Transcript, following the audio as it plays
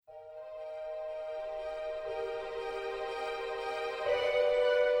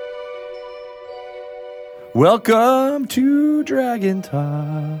Welcome to Dragon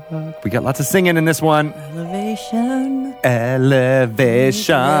Talk. We got lots of singing in this one. Elevation.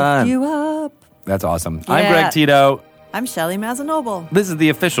 Elevation. Lift you up. That's awesome. Yeah. I'm Greg Tito. I'm Shelley Mazanoble. This is the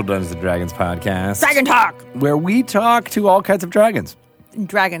official Dungeons & Dragons podcast. Dragon Talk. Where we talk to all kinds of dragons.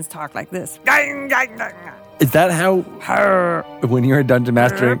 Dragons talk like this. Is that how, when you're a dungeon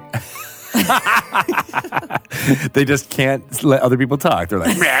master, they just can't let other people talk? They're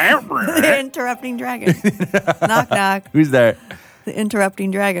like, The interrupting dragon. Knock, knock. who's there? The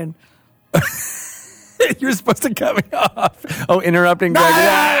interrupting dragon. You're supposed to cut me off. Oh, interrupting dragon.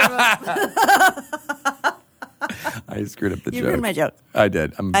 I screwed up the You joke. ruined my joke. I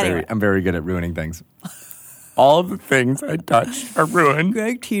did. I'm Anyway. very good at ruining things. All of the things I touch are ruined.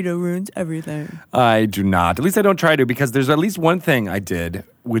 Greg Tito ruins everything. I do not. At least I don't try to, because there's at least one thing I did,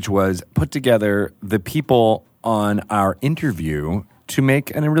 which was put together the people on our interview to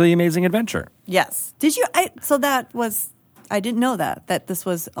make a really amazing adventure. Yes. Did you? I didn't know that this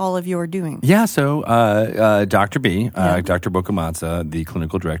was all of your doing. Yeah, so Dr. B, Dr. Bokamatsa, the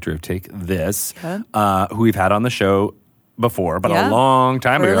clinical director of Take This, Okay. Who we've had on the show before, but Yeah. a long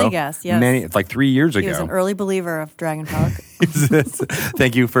time ago. Early guest, yes. It's like 3 years ago. He was an early believer of Dragon Talk.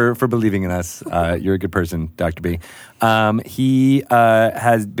 Thank you for believing in us. You're a good person, Dr. B. He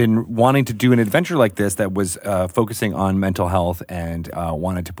has been wanting to do an adventure like this that was focusing on mental health and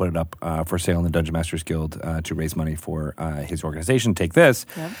wanted to put it up for sale in the Dungeon Masters Guild to raise money for his organization, Take This.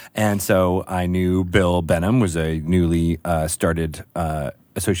 Yep. And so I knew Bill Benham was a newly started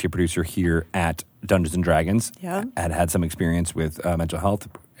associate producer here at Dungeons & Dragons. Yeah. Had some experience with mental health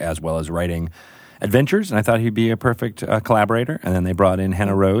as well as writing adventures, and I thought he'd be a perfect collaborator. And then they brought in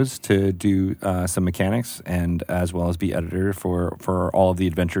Hannah Rose to do some mechanics and as well as be editor for all of the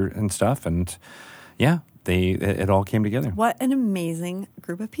adventure and stuff. And yeah, it all came together. What an amazing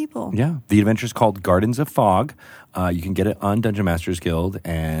group of people. Yeah, the adventure is called Gardens of Fog. You can get it on Dungeon Masters Guild,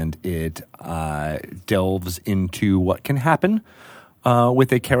 and it delves into what can happen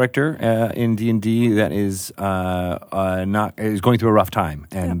with a character in D&D that is going through a rough time,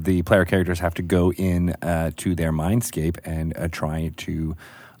 and the player characters have to go in to their mindscape and try to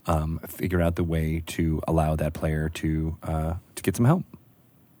figure out the way to allow that player to get some help.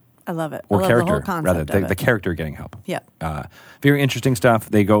 I love it. Or I love character, the whole concept rather, of the it. character getting help. Yeah. Very interesting stuff.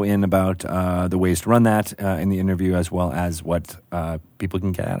 They go in about the ways to run that in the interview, as well as what people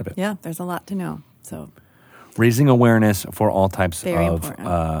can get out of it. Yeah, there's a lot to know. So Raising awareness for all types Very of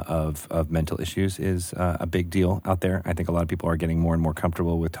important. mental issues is a big deal out there. I think a lot of people are getting more and more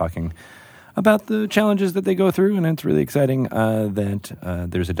comfortable with talking about the challenges that they go through, and it's really exciting that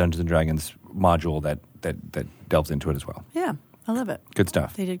there's a Dungeons & Dragons module that delves into it as well. yeah, I love it. Good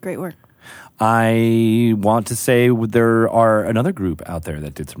stuff. They did great work. I want to say there are another group out there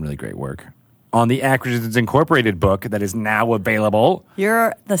that did some really great work on the Acquisitions Incorporated book that is now available.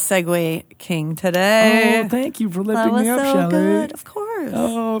 You're the segue king today. Oh, thank you for That lifting was me up, so Shelley. good. Of course.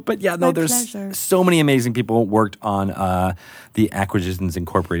 Oh, but yeah, no, My there's pleasure. so many amazing people worked on the Acquisitions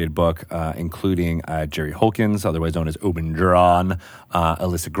Incorporated book, including Jerry Holkins, otherwise known as Oben Drawn,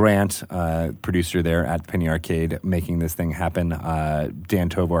 Alyssa Grant, producer there at Penny Arcade, making this thing happen, Dan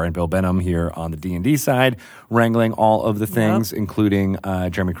Tovar and Bill Benham here on the D&D side, wrangling all of the things, including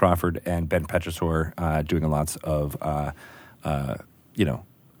Jeremy Crawford and Ben Petrosor doing lots of,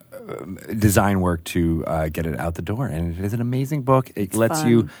 design work to get it out the door. And it is an amazing book. It lets fun.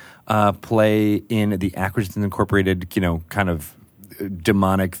 you play in the Acquisitions Incorporated, kind of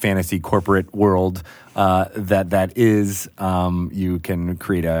demonic fantasy corporate world that is. You can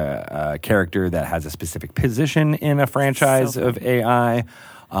create a character that has a specific position in a franchise So of AI.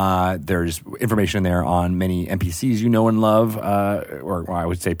 There's information there on many NPCs you know and love, or I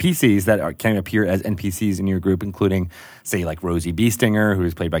would say PCs that can appear as NPCs in your group, including, say, like Rosie Beestinger, who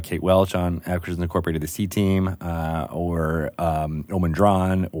is played by Kate Welch on Acquisitions Incorporated, the C Team, or Omen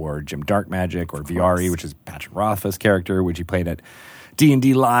Drawn, or Jim Darkmagic, or Viari, which is Patrick Rothfuss' character, which he played at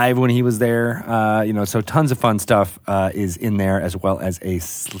D&D Live when he was there. So tons of fun stuff is in there, as well as a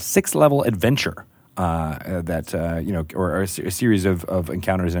 6-level adventure. Or a series of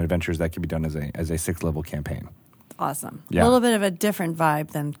encounters and adventures that can be done as a 6-level campaign. Awesome. Yeah. A little bit of a different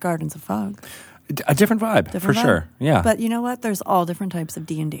vibe than Gardens of Fog. A different vibe, for vibe. sure. Yeah. But you know what? There's all different types of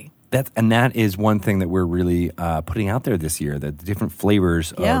D&D. That is one thing that we're really putting out there this year. That the different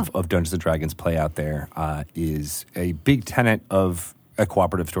flavors Yeah. of Dungeons & Dragons play out there is a big tenet of a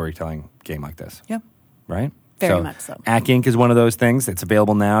cooperative storytelling game like this. Yep. Right? Very much so. Ack Inc. is one of those things. It's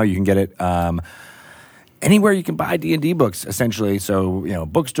available now. You can get it anywhere you can buy D&D books, essentially. So,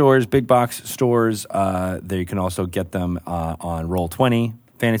 bookstores, big box stores. There you can also get them on Roll20.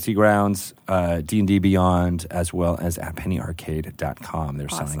 Fantasy Grounds, D&D Beyond, as well as at pennyarcade.com. They're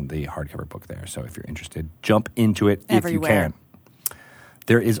selling the hardcover book there. So if you're interested, jump into it Everywhere. if you can.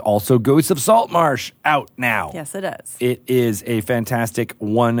 There is also Ghosts of Saltmarsh out now. Yes, it is. It is a fantastic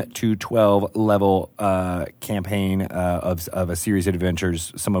 1 to 12 level campaign of a series of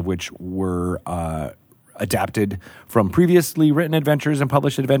adventures, some of which were adapted from previously written adventures and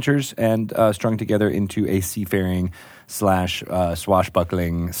published adventures and strung together into a seafaring /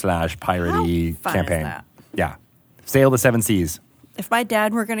 swashbuckling / piratey How fun campaign. is that? Yeah. Sail the Seven Seas. If my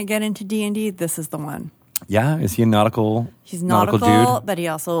dad were going to get into D&D, this is the one. Yeah? Is he a nautical He's nautical, dude? but he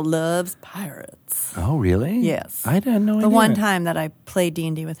also loves pirates. Oh, really? Yes. I didn't know The one time that I played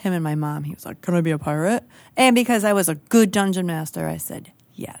D&D with him and my mom, he was like, "Can I be a pirate?" And because I was a good dungeon master, I said,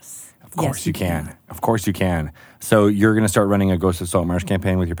 yes. Of course you can. Of course you can. So you're going to start running a Ghost of Saltmarsh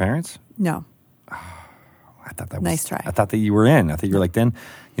campaign with your parents? No. I thought that was Nice try. I thought that you were in. I thought you were like, then,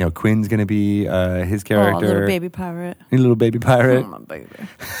 Quinn's going to be his character. Oh, little baby pirate. A little baby pirate. Oh, my baby.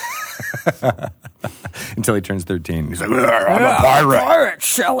 Until he turns 13. He's like, I'm a pirate.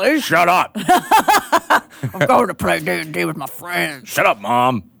 Shelley. Shut up. I'm going to play D&D with my friends. Shut up,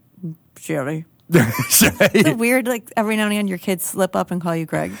 Mom. Shelley. It's weird, like, every now and again your kids slip up and call you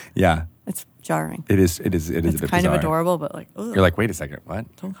Greg. Yeah. It's jarring. It is a bit It's bizarre. kind of adorable, but like, ugh, You're like, wait a second. What?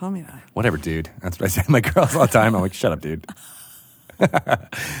 don't call me that. Whatever, dude. That's what I say to my girls all the time. I'm like, shut up, dude.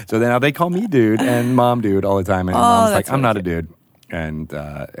 So then now they call me dude and mom dude all the time. And mom's like, that's I'm really not a cute. dude. And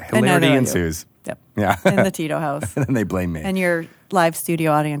neither hilarity are you. ensues. Yep. Yeah. In the Tito house. And then they blame me. And your live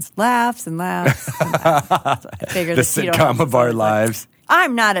studio audience laughs and laughs. And laughs. I figure The Tito house sitcom is of our always like, lives.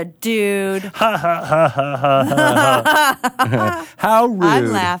 I'm not a dude. How rude.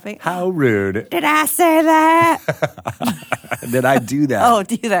 I'm laughing. How rude. Did I say that? Did I do that? Oh,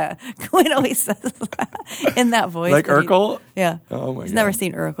 do that. Quinn always says that in that voice. Like but he- Urkel? Yeah. Oh, my He's God. never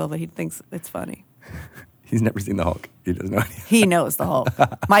seen Urkel, but he thinks it's funny. He's never seen the Hulk. He doesn't know. He knows the Hulk.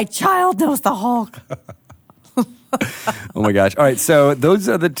 My child knows the Hulk. Oh my gosh. All right. So those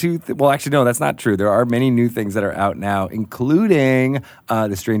are the two. Well, actually, no, that's not true. There are many new things that are out now, including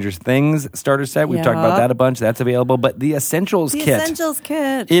the Stranger Things starter set. We've talked about Yeah. that a bunch. That's available. But the Essentials The kit. Essentials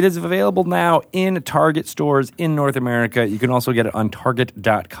kit. It is available now in Target stores in North America. You can also get it on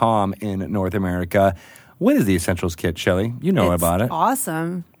Target.com in North America. What is the Essentials kit, Shelley? You know It's about it.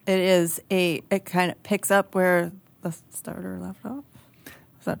 awesome. It kind of picks up where the starter left off.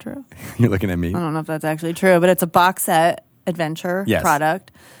 Is that true? You're looking at me. I don't know if that's actually true, but it's a box set adventure Yes. product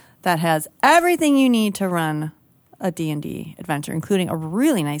that has everything you need to run a D&D adventure, including a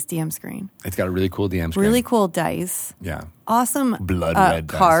really nice DM screen, It's got a really cool DM screen. really cool dice, Yeah. awesome Blood red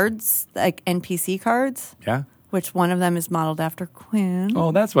dice. cards, like NPC cards, Yeah. which one of them is modeled after Quinn.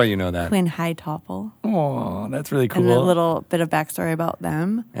 Oh, that's why you know that. Quinn Hightopple. Oh, that's really cool. And a little bit of backstory about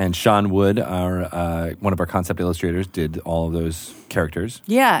them. And Sean Wood, our one of our concept illustrators, did all of those characters.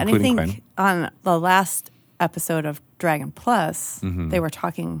 Yeah, and I including think Quinn. on the last episode of Dragon Plus, Mm-hmm. they were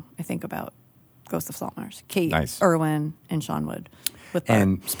talking, I think, about Ghost of Saltmarsh, Kate, Nice. Irwin, and Sean Wood. With Bart.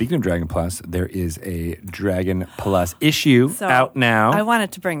 And speaking of Dragon Plus, there is a Dragon Plus issue So out now. I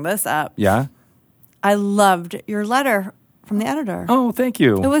wanted to bring this up. Yeah. I loved your letter from the editor. Oh, thank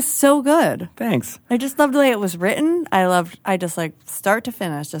you. It was so good. Thanks. I just loved the way it was written. I just like start to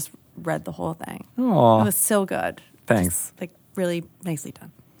finish, just read the whole thing. Aw. It was so good. Thanks. Just, like really nicely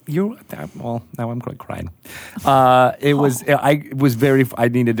done. Well, now I'm quite crying. It was. I was very. I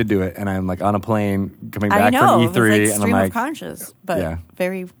needed to do it, and I'm like on a plane coming back I know. from It was E3, like and I'm stream like, of conscious, but Yeah.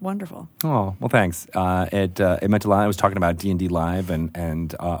 very wonderful. oh, well, thanks. It meant a lot. I was talking about D&D Live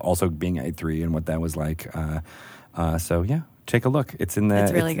and also being at E3 and what that was like. So yeah, take a look. It's in the.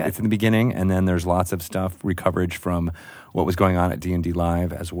 It's really good. It's in the beginning, and then there's lots of stuff, recoverage from what was going on at D&D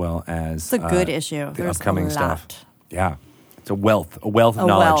Live, as well as It's a good issue. The There's upcoming a stuff. lot. Yeah, it's a wealth of knowledge.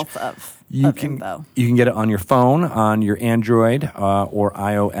 wealth of You can info. you can get it on your phone, on your Android or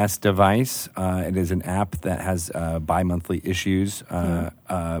iOS device. It is an app that has bi-monthly issues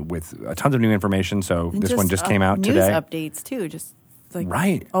with tons of new information. So And this one just came out news today. updates too, just like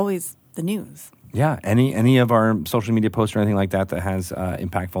Right. always the news. Yeah, any of our social media posts or anything like that that has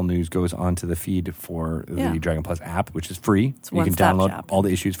impactful news goes onto the feed for the Yeah. Dragon Plus app, which is free. It's You can one-stop download shop. all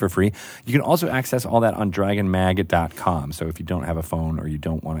the issues for free. You can also access all that on dragonmag.com. So if you don't have a phone or you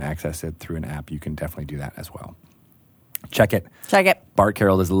don't want to access it through an app, you can definitely do that as well. Check it. Check it. Bart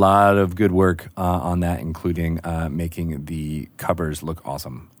Carroll does a lot of good work on that, including making the covers look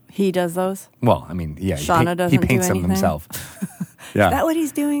awesome. He does those. Well, I mean, yeah, Shauna he doesn't paints do them anything? himself. Yeah, Is that what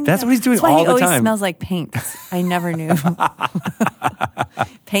he's doing? That's what he's doing That's why all he the always time. smells like paint. I never knew.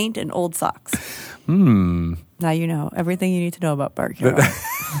 Paint and old socks. Now you know everything you need to know about Bart Carroll.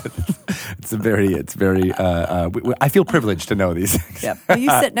 It's very. I feel privileged to know these things. Yep. Well, you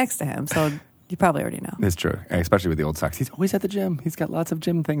sit next to him, so you probably already know. It's true, especially with the old socks. He's always at the gym. He's got lots of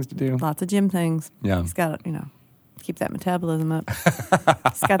gym things to do. Lots of gym things. Yeah. He's got, keep that metabolism up.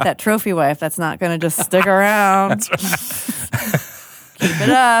 He's got that trophy wife that's not going to just stick around. Keep it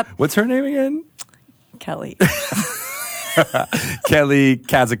up. What's her name again? Kelly. Kelly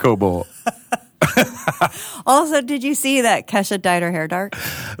Kazakobo. Also, did you see that Kesha dyed her hair dark?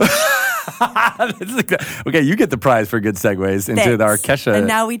 Okay, you get the prize for good segues into Thanks. our Kesha and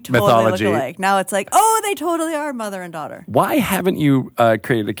now we totally mythology. look alike. Now it's like, oh, they totally are mother and daughter. Why haven't you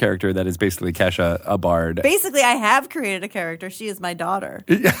created a character that is basically Kesha, a bard? Basically, I have created a character. She is my daughter.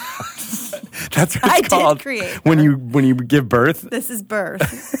 That's what I it's called. did create her. when you give birth. This is birth.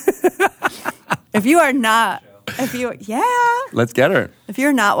 If you are not, Let's get her. if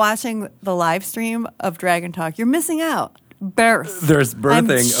you're not watching the live stream of Dragon Talk, you're missing out. Birth. There's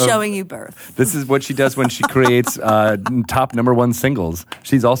birthing. I'm showing you birth. This is what she does when she creates top #1 singles.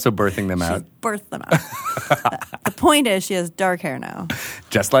 She's also birthing them out. She's birthed them out. The point is, she has dark hair now.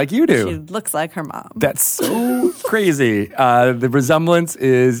 Just like you do. She looks like her mom. That's so crazy. The resemblance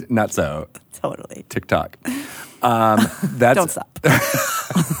is not so. Totally. TikTok. That's, Don't stop.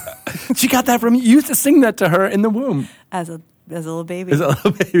 She got that from you. You used to sing that to her in the womb As a little baby. as a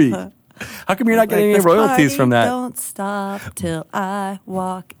little baby. How come you're not getting any This royalties party from that? Don't stop till I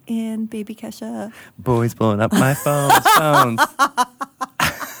walk in, baby Kesha. Boys blowing up my phones.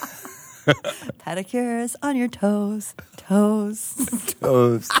 Pedicures on your toes. Toes.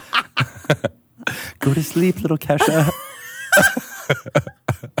 Toes. Go to sleep, little Kesha.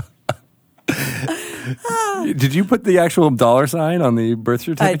 Did you put the actual $sign on the birth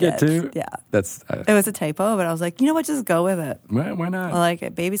certificate I did, too? yeah. That's It was a typo, but I was like, you know what? Just go with it. why not? I like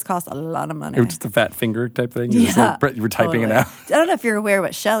it. Babies cost a lot of money. It was just a fat finger type thing. You were typing it totally. out. I don't know if you're aware,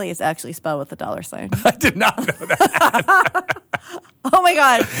 but Shelly is actually spelled with a $sign. I did not know that. Oh my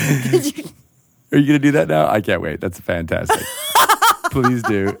God. Did you? Are you going to do that now? I can't wait. That's fantastic. Please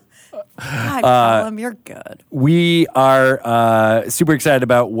do. God, Colin, you're good. We are super excited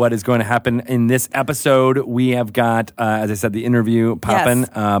about what is going to happen in this episode. We have got, as I said, the interview popping,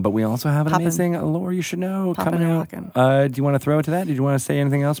 but we also have an amazing lore you should know coming out. Do you want to throw it to that? Did you want to say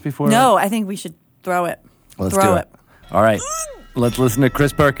anything else before? No, I think we should throw it. Let's throw do it. All right. Let's listen to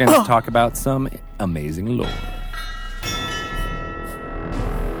Chris Perkins talk about some amazing lore.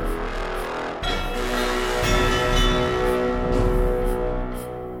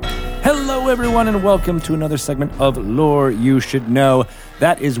 Hello, everyone, and welcome to another segment of Lore You Should Know.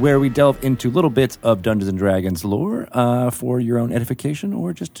 That is where we delve into little bits of Dungeons & Dragons lore for your own edification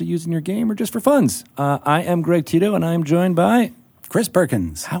or just to use in your game or just for funs. I am Greg Tito, and I am joined by... Chris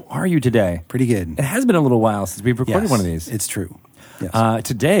Perkins. How are you today? Pretty good. It has been a little while since we've recorded one of these. It's true. Yes.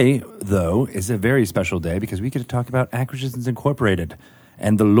 Today, though, is a very special day because we get to talk about Acquisitions Incorporated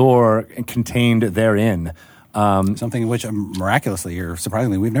and the lore contained therein. Something which miraculously or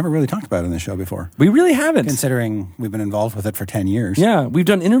surprisingly we've never really talked about in this show before. We really haven't. Considering we've been involved with it for 10 years. Yeah, we've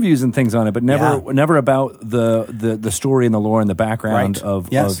done interviews and things on it, but never about the story and the lore and the background of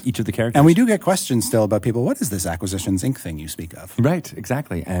each of the characters. And we do get questions still about people, what is this Acquisitions Inc. thing you speak of? Right,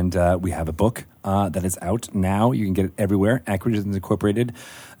 exactly. And we have a book that is out now. You can get it everywhere. Acquisitions Incorporated,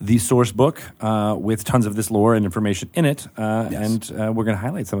 the source book with tons of this lore and information in it. And we're going to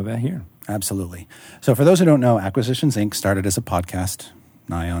highlight some of that here. Absolutely. So for those who don't know, Acquisitions Inc. started as a podcast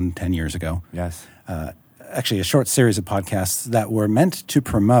nigh on 10 years ago. Yes. Actually, a short series of podcasts that were meant to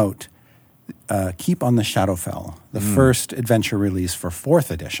promote Keep on the Shadowfell, the first adventure release for 4th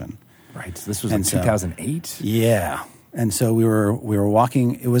edition. Right. So this was in 2008? Yeah. And so we were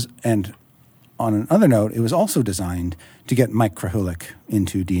walking. It was, and on another note, it was also designed to get Mike Krahulik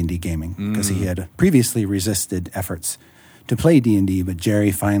into D&D gaming because he had previously resisted efforts to play D&D, but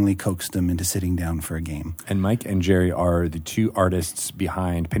Jerry finally coaxed him into sitting down for a game. And Mike and Jerry are the two artists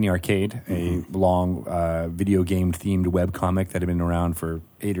behind Penny Arcade, a long video game-themed webcomic that had been around for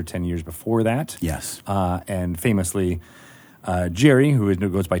 8 or 10 years before that. Yes. And famously, Jerry, who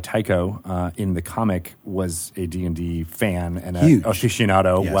goes by Tycho in the comic, was a D&D fan and an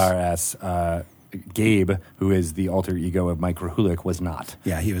aficionado, whereas Gabe, who is the alter ego of Mike Krahulik, was not.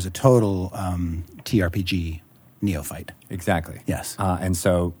 Yeah, he was a total TRPG neophyte. Exactly. Yes. And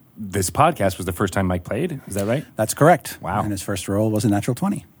so this podcast was the first time Mike played. Is that right? That's correct. Wow. And his first roll was a natural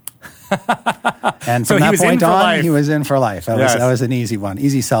 20. And So from he that was in point for on, life. he was in for life. That Yes. was an easy one.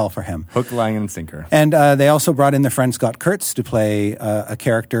 Easy sell for him. Hook, line, and sinker. And they also brought in their friend Scott Kurtz to play a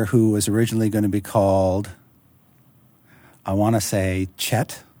character who was originally going to be called, I want to say,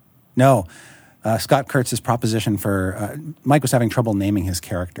 Chet. No, Scott Kurtz's proposition for Mike was having trouble naming his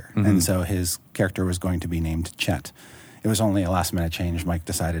character, and so his character was going to be named Chet. It was only a last-minute change. Mike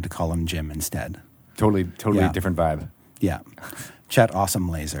decided to call him Jim instead. Totally Yeah. different vibe. Yeah. Chet Awesome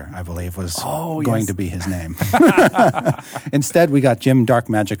Laser, I believe, was going to be his name. Instead, we got Jim Dark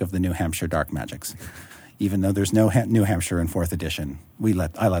Magic of the New Hampshire Dark Magics. Even though there's no New Hampshire in 4th edition,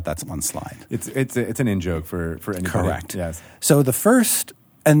 I let that one slide. It's an in-joke for anybody. Correct. Yes. So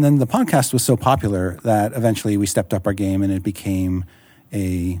and then the podcast was so popular that eventually we stepped up our game and it became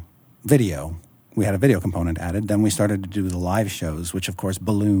a video. We had a video component added. Then we started to do the live shows, which of course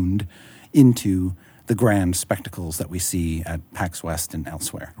ballooned into the grand spectacles that we see at PAX West and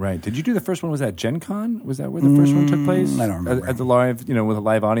elsewhere. Right. Did you do the first one? Was that Gen Con? Was that where the first one took place? I don't remember. At the live, with a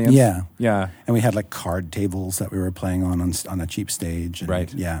live audience? Yeah. Yeah. And we had like card tables that we were playing on a cheap stage. And,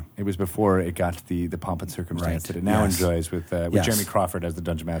 Right. Yeah. It was before it got the pomp and circumstance Right. that it now Yes. enjoys with Yes. Jeremy Crawford as the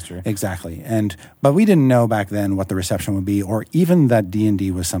Dungeon Master. Exactly. But we didn't know back then what the reception would be, or even that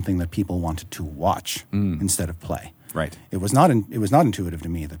D&D was something that people wanted to watch instead of play. Right. It was not intuitive to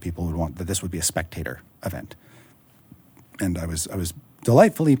me that people would want that this would be a spectator event. And I was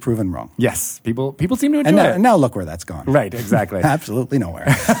delightfully proven wrong. Yes. People seem to enjoy And it. now look where that's gone. Right, exactly. Absolutely nowhere.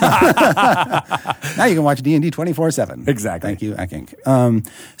 Now you can watch D&D 24/7. Exactly. Thank you, Ekink.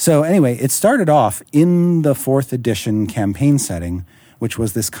 So anyway, it started off in the 4th edition campaign setting, which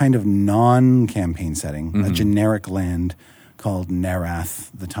was this kind of non-campaign setting, a generic land called Narath,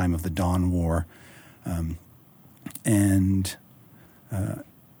 the time of the Dawn War.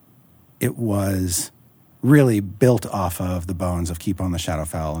 It was really built off of the bones of Keep on the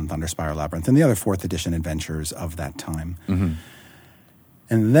Shadowfell and Thunderspire Labyrinth and the other 4th edition adventures of that time.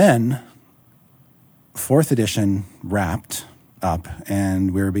 And then 4th edition wrapped up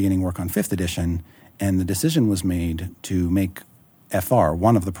and we were beginning work on 5th edition, and the decision was made to make FR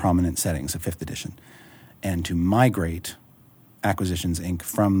one of the prominent settings of 5th edition and to migrate Acquisitions Inc.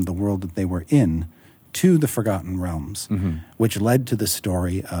 from the world that they were in to the Forgotten Realms, which led to the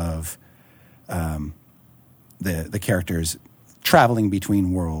story of the characters traveling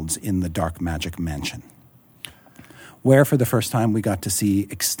between worlds in the Dark Magic Mansion, where for the first time we got to see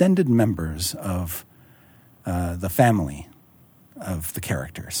extended members of the family of the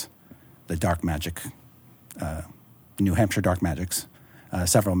characters, the Dark Magic, New Hampshire Dark Magics.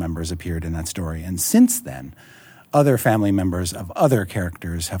 Several members appeared in that story, and since then, other family members of other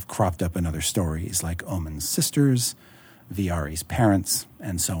characters have cropped up in other stories, like Omen's sisters, Viari's parents,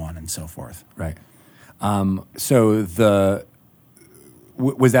 and so on and so forth. Right. So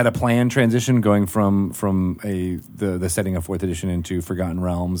was that a planned transition, going from the setting of 4th edition into Forgotten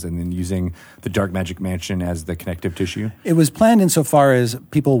Realms, and then using the Dark Magic Mansion as the connective tissue? It was planned insofar as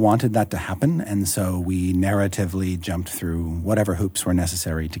people wanted that to happen, and so we narratively jumped through whatever hoops were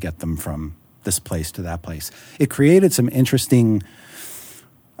necessary to get them from this place to that place. It created some interesting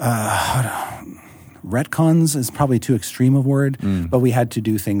retcons is probably too extreme a word, but we had to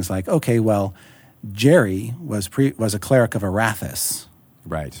do things like, okay, well, Jerry was a cleric of Arathis,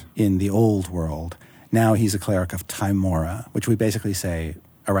 right, in the old world. Now he's a cleric of Tymora, which we basically say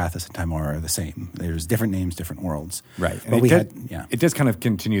Arathis and Tymora are the same. There's different names, different worlds. Right. But it does kind of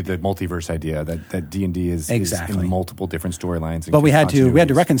continue the multiverse idea that D&D is in multiple different storylines. But we had to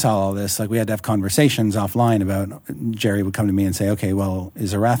reconcile all this. Like, we had to have conversations offline about, Jerry would come to me and say, okay, well,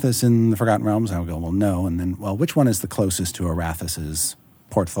 is Arathis in the Forgotten Realms? I would go, well, no. And then, well, which one is the closest to Arathis's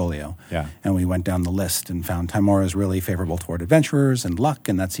portfolio? Yeah. And we went down the list and found Tymora is really favorable toward adventurers and luck,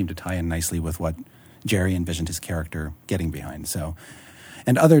 and that seemed to tie in nicely with what Jerry envisioned his character getting behind. So,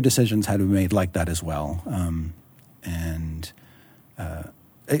 and other decisions had to be made like that as well.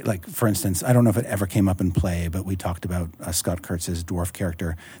 Like, for instance, I don't know if it ever came up in play, but we talked about Scott Kurtz's dwarf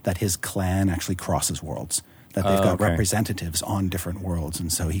character, that his clan actually crosses worlds, that they've got representatives on different worlds,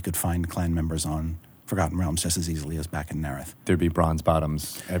 and so he could find clan members on Forgotten Realms just as easily as back in Nareth. There'd be bronze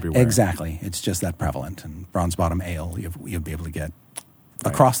bottoms everywhere. Exactly. It's just that prevalent. And bronze bottom ale you'd be able to get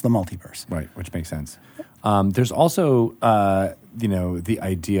across the multiverse. Right, which makes sense. There's also, the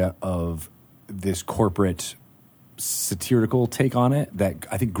idea of this corporate satirical take on it that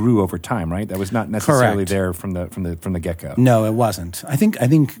I think grew over time, right? That was not necessarily there from the get-go. No, it wasn't. I think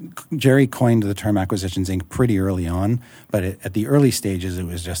Jerry coined the term Acquisitions Inc. pretty early on, but at the early stages it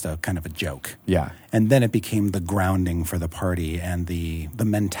was just a kind of a joke. Yeah. And then it became the grounding for the party and the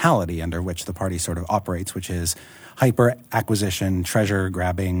mentality under which the party sort of operates, which is hyper acquisition, treasure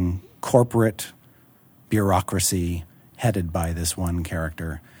grabbing, corporate bureaucracy headed by this one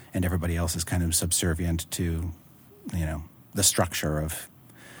character, and everybody else is kind of subservient to the structure of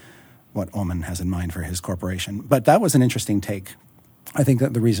what Omen has in mind for his corporation. But that was an interesting take I think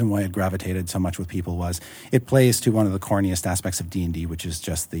that the reason why it gravitated so much with people was it plays to one of the corniest aspects of D&D, which is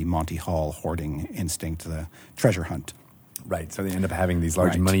just the Monty Hall hoarding instinct, the treasure hunt. Right. So they end up having these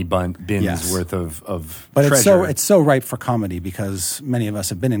large Right. money bins Yes. worth of But treasure. it's so ripe for comedy because many of us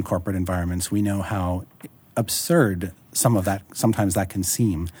have been in corporate environments. We know how absurd sometimes that can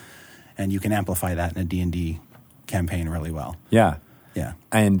seem, and you can amplify that in a D&D campaign really well. Yeah. Yeah.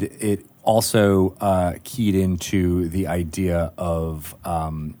 And it also keyed into the idea of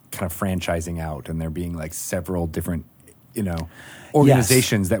kind of franchising out and there being like several different,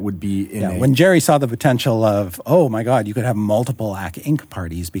 organizations that would be in Yeah, when Jerry saw the potential of, oh my God, you could have multiple ACK Inc.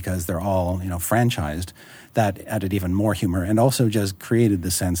 parties because they're all, franchised, that added even more humor and also just created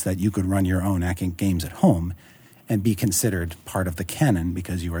the sense that you could run your own ACK Inc. games at home and be considered part of the canon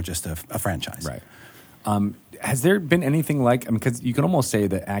because you are just a franchise. Right. Has there been anything like, because you can almost say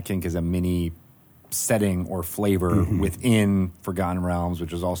that ACK Inc. is a mini setting or flavor within Forgotten Realms,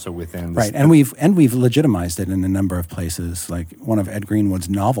 which is also within Right, and we've legitimized it in a number of places. Like one of Ed Greenwood's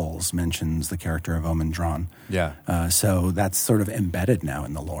novels mentions the character of Omen Drawn. Yeah. So that's sort of embedded now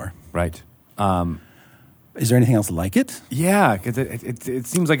in the lore. Right. Is there anything else like it? Yeah, because it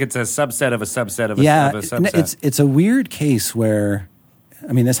seems like it's a subset of a subset of a, Yeah, of a subset. it's a weird case where,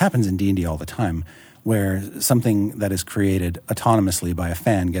 this happens in D&D all the time, where something that is created autonomously by a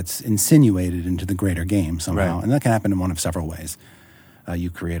fan gets insinuated into the greater game somehow. Right. And that can happen in one of several ways. You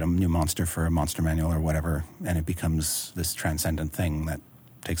create a new monster for a monster manual or whatever, and it becomes this transcendent thing that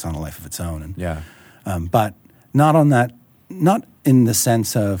takes on a life of its own. And, Yeah. but not in the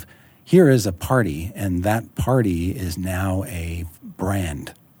sense of, here is a party, and that party is now a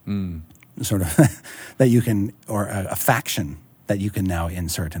brand, sort of, that you can, or a faction that you can now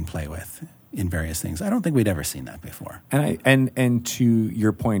insert and play with in various things. I don't think we'd ever seen that before. And to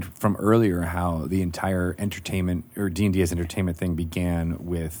your point from earlier, how the entire entertainment or D&D as entertainment thing began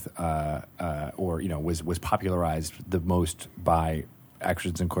with, was popularized the most by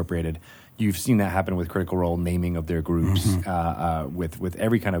Actions Incorporated. You've seen that happen with Critical Role naming of their groups, with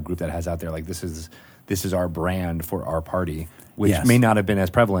every kind of group that has out there. Like this is our brand for our party, which Yes. may not have been as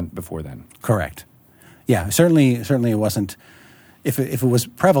prevalent before then. Correct. Yeah, certainly it wasn't. If it was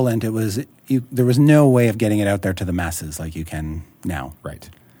prevalent, there was no way of getting it out there to the masses like you can now. Right.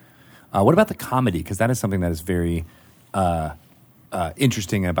 What about the comedy? Because that is something that is very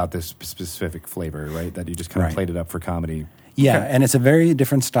interesting about this specific flavor, right? That you just kind of Right. played it up for comedy. Yeah, Okay. and it's a very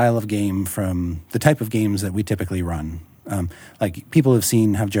different style of game from the type of games that we typically run. Like people have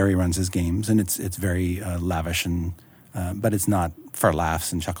how Jerry runs his games, and it's very lavish but it's not for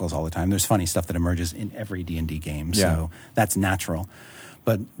laughs and chuckles all the time. There's funny stuff that emerges in every D&D game, so that's natural.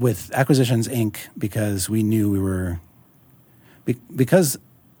 But with Acquisitions Inc., because we knew because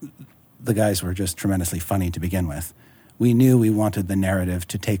the guys were just tremendously funny to begin with, we knew we wanted the narrative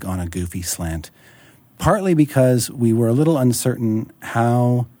to take on a goofy slant, partly because we were a little uncertain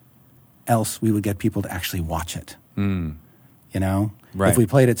how else we would get people to actually watch it. Right. If we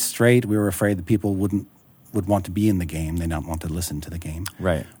played it straight, we were afraid that people would want to be in the game. They'd not want to listen to the game.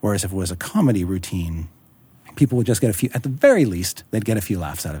 Right. Whereas if it was a comedy routine, people would just get at the very least, they'd get a few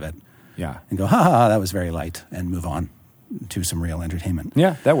laughs out of it. Yeah. And go, ha ha, ha, that was very light, and move on to some real entertainment.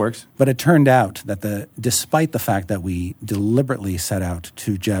 Yeah, that works. But it turned out that despite the fact that we deliberately set out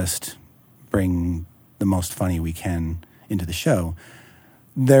to just bring the most funny we can into the show,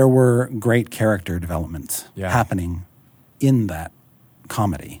 there were great character developments happening in that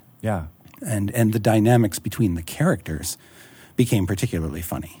comedy. Yeah. And the dynamics between the characters became particularly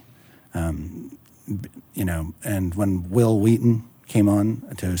funny. And when Will Wheaton came on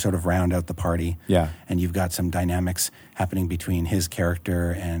to sort of round out the party, and you've got some dynamics happening between his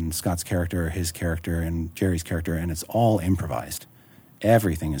character and Scott's character, his character and Jerry's character, and it's all improvised.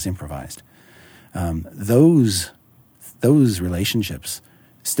 Everything is improvised. Those relationships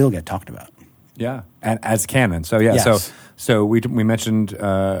still get talked about. Yeah, and as canon. So yeah, Yes. so we mentioned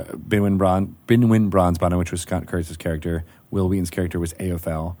Binwin Bronzebottom, which was Scott Kurtz's character. Will Wheaton's character was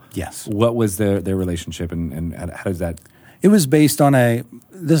Aothel. Yes. What was their relationship, and how does that? It was based on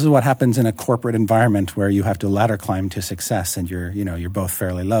this is what happens in a corporate environment where you have to ladder climb to success, and you're both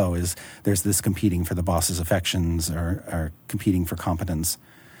fairly low. There's this competing for the boss's affections or competing for competence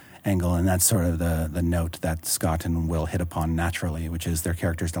angle, and that's sort of the note that Scott and Will hit upon naturally, which is their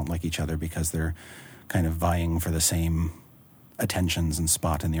characters don't like each other because they're kind of vying for the same attentions and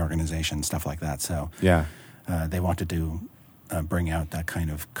spot in the organization, stuff like that. So they wanted to bring out that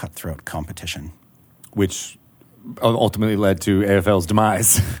kind of cutthroat competition. Which ultimately led to AFL's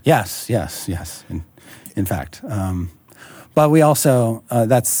demise. Yes. In fact. But we also,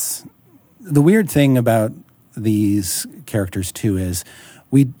 that's the weird thing about these characters too is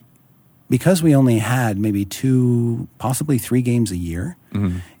because we only had maybe 2, possibly 3 games a year,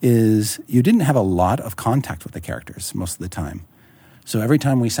 is you didn't have a lot of contact with the characters most of the time. So every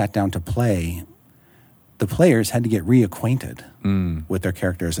time we sat down to play, the players had to get reacquainted with their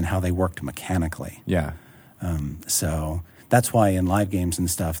characters and how they worked mechanically. Yeah. So that's why in live games and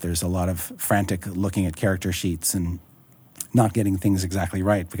stuff, there's a lot of frantic looking at character sheets and not getting things exactly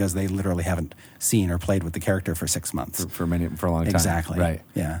right because they literally haven't seen or played with the character for 6 months. For a long time. Exactly. Right.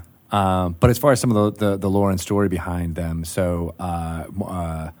 Yeah. But as far as some of the lore and story behind them, so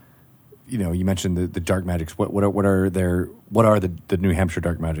you mentioned the dark magics. What are the New Hampshire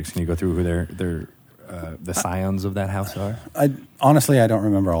dark magics? Can you go through who the scions of that house are? Honestly, I don't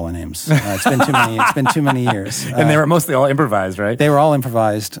remember all the names. It's been too many. It's been too many years. And they were mostly all improvised, right? They were all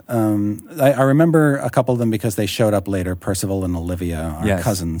improvised. I remember a couple of them because they showed up later. Percival and Olivia are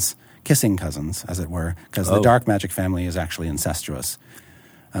cousins, kissing cousins, as it were, because the dark magic family is actually incestuous.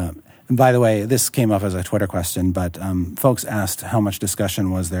 And by the way, this came up as a Twitter question, but folks asked how much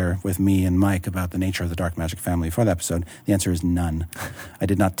discussion was there with me and Mike about the nature of the dark magic family for the episode. The answer is none. I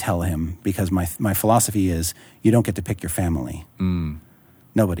did not tell him because my philosophy is you don't get to pick your family.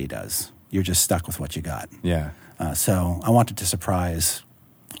 Nobody does. You're just stuck with what you got. Yeah. So I wanted to surprise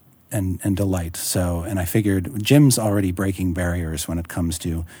and delight. And I figured Jim's already breaking barriers when it comes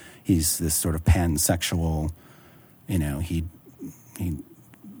to he's this sort of pansexual, he'd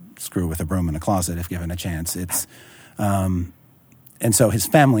screw with a broom in a closet if given a chance. And so his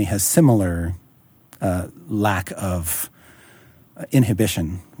family has similar lack of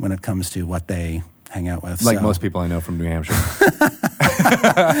inhibition when it comes to what they hang out with. Like most people I know from New Hampshire.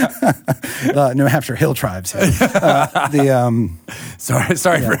 The New Hampshire hill tribes. Here. Sorry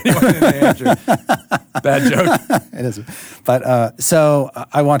for anyone in New Hampshire. Bad joke. It is. But so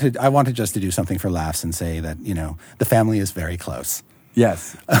I wanted just to do something for laughs and say that, the family is very close.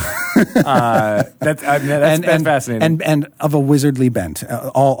 Yes, that's fascinating, and of a wizardly bent.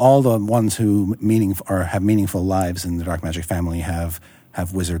 All the ones who have meaningful lives in the dark magic family have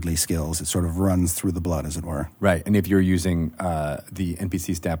wizardly skills. It sort of runs through the blood, as it were. Right, and if you're using the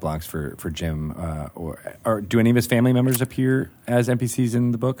NPC stat blocks for Jim, or do any of his family members appear as NPCs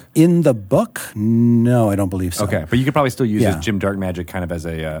in the book? In the book, no, I don't believe so. Okay, but you could probably still use his Jim Dark Magic kind of as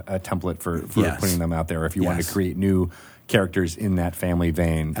a template for putting them out there if you wanted to create new characters in that family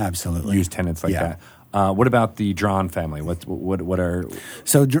vein. Absolutely. Use tenets like that. What about the Drawn family? What are...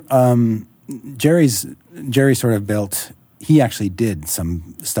 So Jerry sort of built... He actually did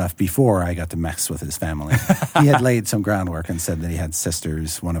some stuff before I got to mess with his family. He had laid some groundwork and said that he had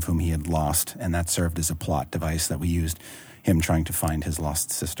sisters, one of whom he had lost, and that served as a plot device that we used, him trying to find his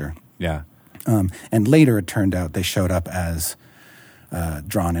lost sister. Yeah. And later it turned out they showed up as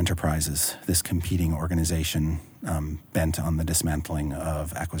Drawn Enterprises, this competing organization bent on the dismantling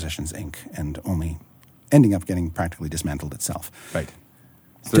of Acquisitions, Inc., and only ending up getting practically dismantled itself. Right.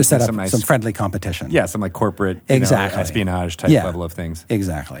 So to set up some friendly competition. Yeah, some like corporate espionage type level of things.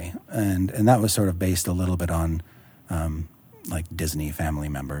 Exactly. And that was sort of based a little bit on like Disney family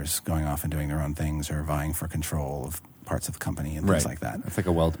members going off and doing their own things or vying for control of parts of the company and things like that. It's like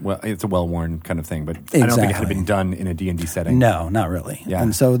it's a well-worn kind of thing, but I don't think it had been done in a D&D setting. No, not really. Yeah.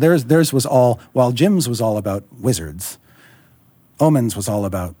 And so theirs was all, while Jim's was all about wizards, Omen's was all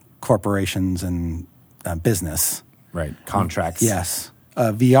about corporations and business. Right, contracts. Yes.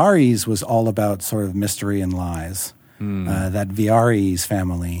 Viari's was all about sort of mystery and lies. That Viari's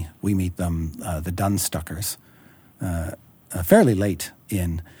family, we meet them, the Dunstuckers, fairly late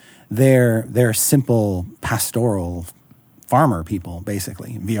in. They're simple pastoral farmer people,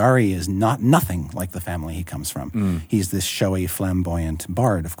 basically. Viari is nothing like the family he comes from. He's this showy, flamboyant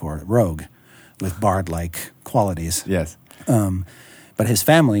bard, of course, rogue, with bard-like qualities. Yes. But his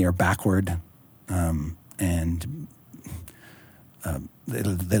family are backward, and they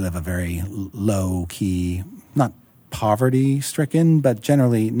live a very low-key, not poverty-stricken, but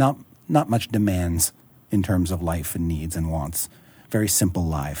generally not much demands in terms of life and needs and wants. Very simple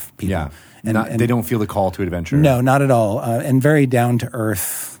life people. Yeah. And they don't feel the call to adventure. No, not at all. And very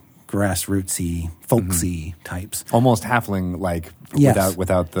down-to-earth, grassrootsy, folksy types. Almost halfling-like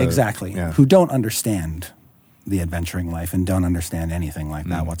without the... Exactly. Yeah. Who don't understand the adventuring life and don't understand anything like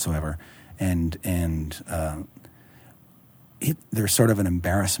that whatsoever. And there's sort of an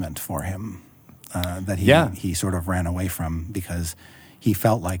embarrassment for him that he sort of ran away from because he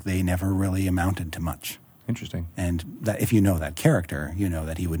felt like they never really amounted to much. Interesting. And that if you know that character, you know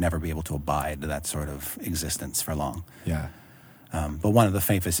that he would never be able to abide that sort of existence for long. Yeah. But one of the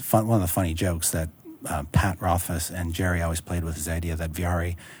funny jokes that Pat Rothfuss and Jerry always played with is the idea that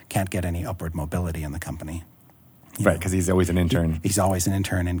Viari can't get any upward mobility in the company Right, because he's always an intern. He's always an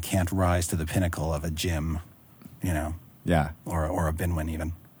intern and can't rise to the pinnacle of a gym, Yeah. or a Binwin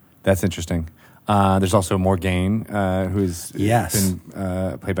even. That's interesting. There's also Morgaine, who's Yes.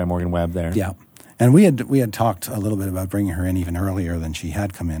 been played by Morgan Webb there. Yeah. And we had talked a little bit about bringing her in even earlier than she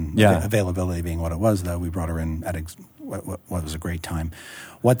had come in. Yeah. Availability being what it was, though, we brought her in at what was a great time.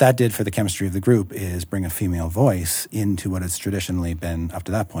 What that did for the chemistry of the group is bring a female voice into what has traditionally been, up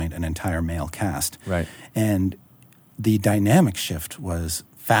to that point, an entire male cast. Right. And the dynamic shift was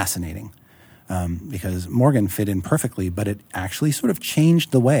fascinating because Morgan fit in perfectly, but it actually sort of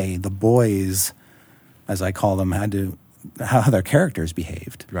changed the way the boys, as I call them, how their characters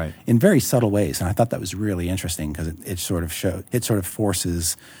behaved, Right. in very subtle ways. And I thought that was really interesting because it sort of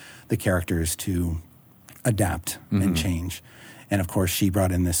forces the characters to adapt and change. And of course, she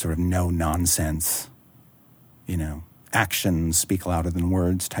brought in this sort of no nonsense, actions speak louder than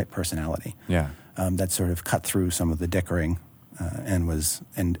words type personality. Yeah. That sort of cut through some of the dickering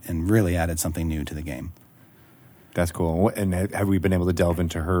and really added something new to the game. That's cool. And have we been able to delve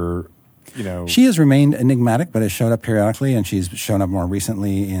into her, She has remained enigmatic, but has showed up periodically, and she's shown up more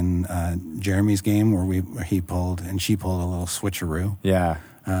recently in Jeremy's game where she pulled a little switcheroo. Yeah.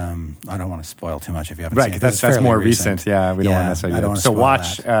 I don't want to spoil too much if you haven't Right, seen it. because that's more recent. Yeah, we don't want to necessarily I don't do want that.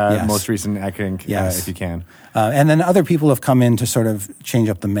 to So spoil watch that. Yes. most recent Ekink if you can. And then other people have come in to sort of change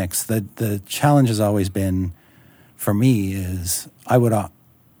up the mix. The challenge has always been, for me, is I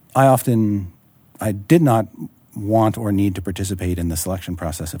did not want or need to participate in the selection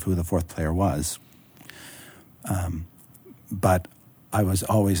process of who the fourth player was. But I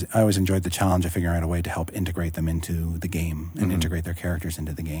always enjoyed the challenge of figuring out a way to help integrate them into the game and integrate their characters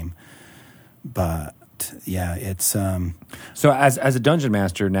into the game. But yeah, it's So as a dungeon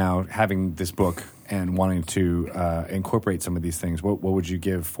master now, having this book and wanting to incorporate some of these things, what would you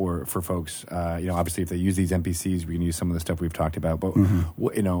give for folks? Obviously, if they use these NPCs, we can use some of the stuff we've talked about. But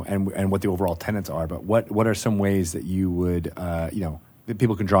and what the overall tenets are. But what are some ways that you would that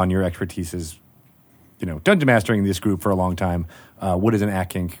people can draw on your expertise as dungeon mastering this group for a long time? What does an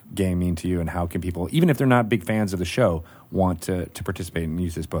Ekink game mean to you, and how can people, even if they're not big fans of the show, want to participate and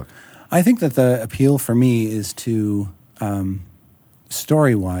use this book? I think that the appeal for me is to,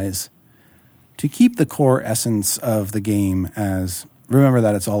 story-wise, to keep the core essence of the game as, remember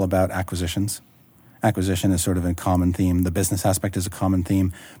that it's all about acquisitions. Acquisition is sort of a common theme. The business aspect is a common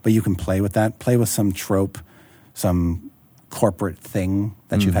theme, but you can play with that. Play with some trope, some corporate thing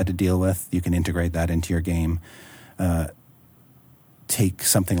that you've had to deal with. You can integrate that into your game. Take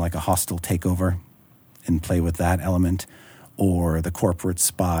something like a hostile takeover and play with that element, or the corporate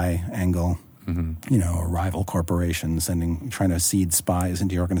spy angle, a rival corporation trying to seed spies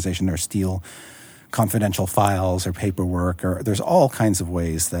into your organization or steal confidential files or paperwork, or there's all kinds of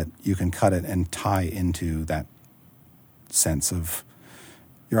ways that you can cut it and tie into that sense of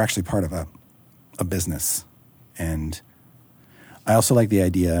you're actually part of a business. And I also like the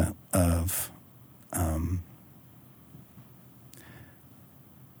idea of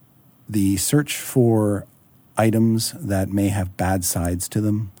the search for items that may have bad sides to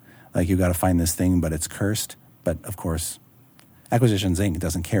them. Like, you got to find this thing, but it's cursed. But, of course, Acquisitions Inc.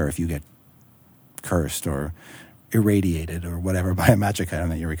 doesn't care if you get cursed or irradiated or whatever by a magic item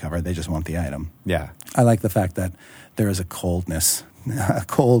that you recover. They just want the item. Yeah. I like the fact that there is a coldness, a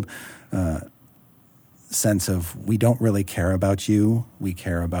cold sense of we don't really care about you. We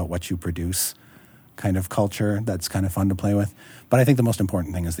care about what you produce kind of culture that's kind of fun to play with. But I think the most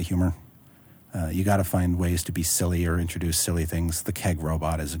important thing is the humor. You got to find ways to be silly or introduce silly things. The keg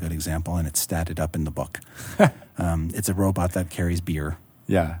robot is a good example, and it's statted up in the book. It's a robot that carries beer.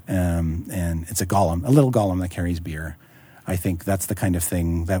 Yeah. And it's a little golem that carries beer. I think that's the kind of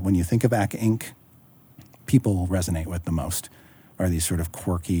thing that when you think of Inc., people resonate with the most, are these sort of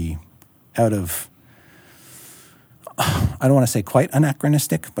quirky, out of, I don't want to say quite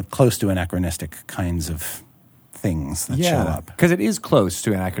anachronistic, but close to anachronistic kinds of things that show up. Because it is close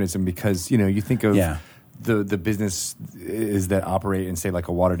to anachronism, because you think of the business is that operate in, say, like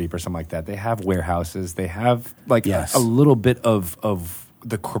a Waterdeep or something like that. They have warehouses. They have like a little bit of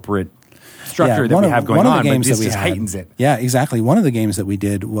the corporate structure that we have going on, but this just heightens it. Yeah, exactly. One of the games that we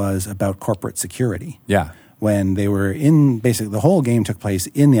did was about corporate security. Yeah. When they were basically the whole game took place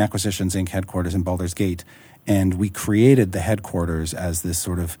in the Acquisitions Inc. headquarters in Baldur's Gate, and we created the headquarters as this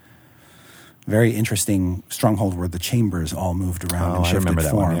sort of very interesting stronghold where the chambers all moved around and shifted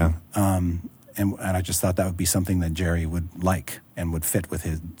form. And I just thought that would be something that Jerry would like and would fit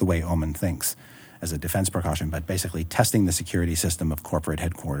with the way Omen thinks as a defense precaution. But basically testing the security system of corporate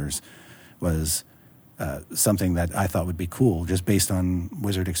headquarters was something that I thought would be cool, just based on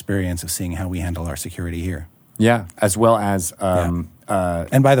Wizard experience of seeing how we handle our security here. Yeah, as well as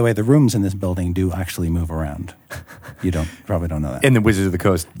And by the way, the rooms in this building do actually move around. You probably don't know that. in the Wizards of the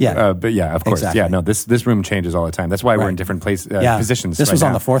Coast. Yeah. But yeah, of course. Exactly. Yeah, no, this room changes all the time. That's why we're in different positions. This right was now.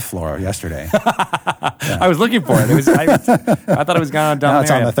 on the 4th floor yesterday. I was looking for it. I thought it was down Now the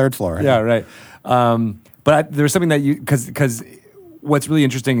it's on area. the 3rd floor. Yeah, right. But there's something that because what's really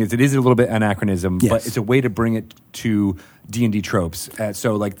interesting is it is a little bit anachronism, Yes. but it's a way to bring it to D&D tropes.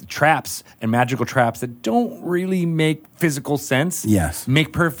 So like traps and magical traps that don't really make physical sense. Yes.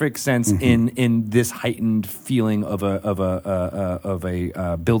 make perfect sense in this heightened feeling of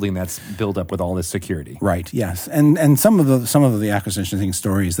a building that's built up with all this security. Right. Yes. And some of the acquisition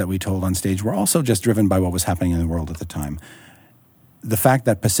stories that we told on stage were also just driven by what was happening in the world at the time. The fact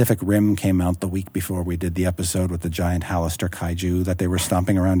that Pacific Rim came out the week before we did the episode with the giant Hallister kaiju that they were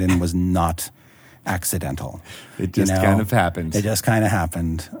stomping around in was not accidental. It just kind of happened. It just kind of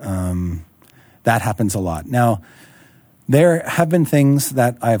happened. That happens a lot. Now, there have been things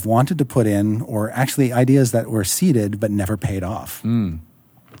that I've wanted to put in, or actually ideas that were seeded but never paid off. One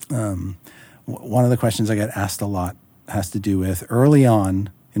of the questions I get asked a lot has to do with early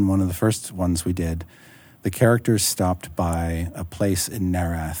on in one of the first ones we did, the characters stopped by a place in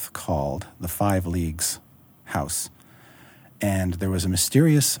Narath called the 5 Leagues House. And there was a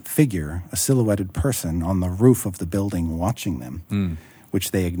mysterious figure, a silhouetted person on the roof of the building watching them,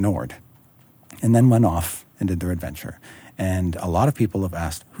 which they ignored, and then went off and did their adventure. And a lot of people have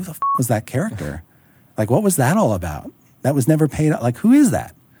asked, who the was that character? Like, what was that all about? That was never paid out. Like, who is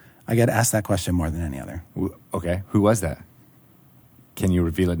that? I get asked that question more than any other. Okay, who was that? Can you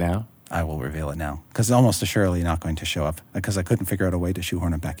reveal it now? I will reveal it now, because it's almost assuredly not going to show up, because I couldn't figure out a way to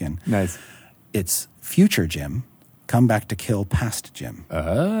shoehorn it back in. Nice. It's future Jim, come back to kill past Jim.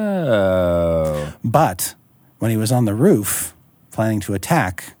 Oh. But when he was on the roof planning to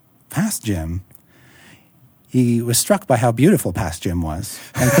attack past Jim, he was struck by how beautiful past Jim was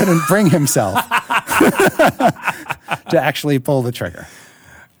and couldn't bring himself to actually pull the trigger.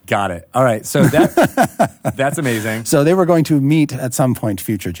 Got it. All right. So that's amazing. So they were going to meet at some point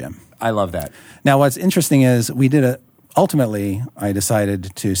future Jim. I love that. Now, what's interesting is we did ultimately, I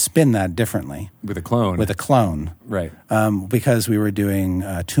decided to spin that differently. With a clone. With a clone. Right. Because we were doing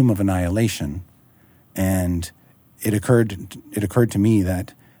Tomb of Annihilation. And it occurred to me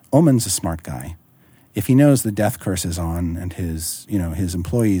that Omen's a smart guy. If he knows the death curse is on and his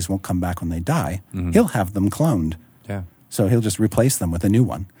employees won't come back when they die, he'll have them cloned. Yeah. So he'll just replace them with a new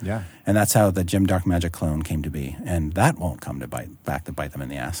one. Yeah. And that's how the Jim Dark Magic clone came to be. And that won't come to bite them in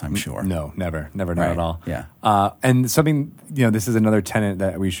the ass, I'm sure. No, never, not Right. at all. Yeah. And something, this is another tenet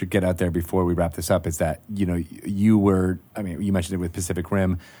that we should get out there before we wrap this up is that, you mentioned it with Pacific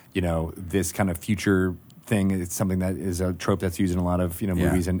Rim, this kind of future thing. It's something that is a trope that's used in a lot of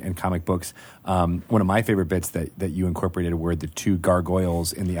movies and comic books. One of my favorite bits that you incorporated were the 2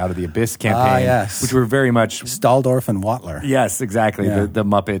 gargoyles in the Out of the Abyss campaign, yes. which were very much Staldorf and Wattler. yes, exactly Yeah. the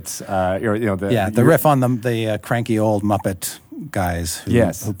Muppets. The riff on the cranky old Muppet guys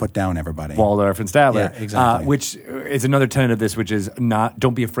who put down everybody. Waldorf and Statler, Yeah, exactly. which is another tenet of this, which is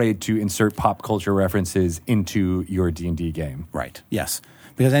don't be afraid to insert pop culture references into your D&D game. Right, yes.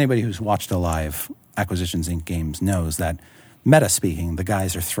 Because anybody who's watched a live Acquisitions Inc. games knows that, meta speaking, the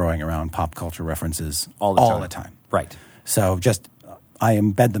guys are throwing around pop culture references all the time. Right. So I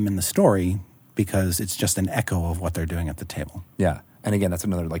embed them in the story because it's just an echo of what they're doing at the table. Yeah. And again, that's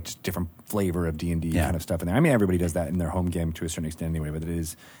another just different flavor of D&D kind of stuff in there. I mean, everybody does that in their home game to a certain extent anyway, but it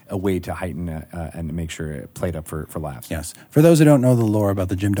is a way to heighten and make sure it played up for laughs. Yes. For those who don't know the lore about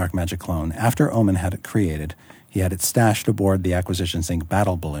the Jim Dark Magic clone, after Omen had it created, he had it stashed aboard the Acquisitions Inc.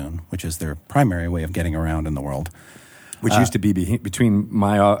 battle balloon, which is their primary way of getting around in the world. Which used to be between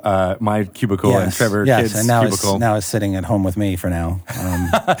my cubicle and Trevor Kidd's and now cubicle. now it's sitting at home with me for now,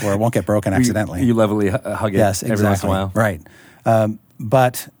 where it won't get broken accidentally. You lovely hug it Yes, every once in a while. Right.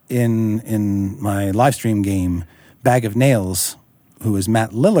 But in my live stream game, Bag of Nails, who is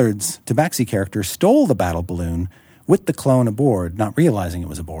Matt Lillard's Tabaxi character, stole the battle balloon with the clone aboard, not realizing it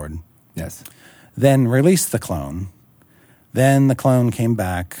was aboard. Yes. Then released the clone. Then the clone came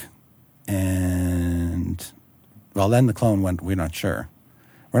back, and then the clone went, we're not sure.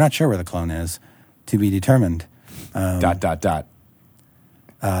 We're not sure where the clone is. To be determined. ... Oh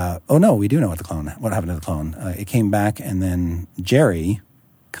no, we do know what happened to the clone. It came back, and then Jerry,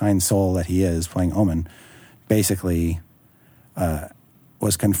 kind soul that he is, playing Omen, basically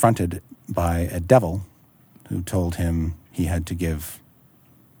was confronted by a devil who told him he had to give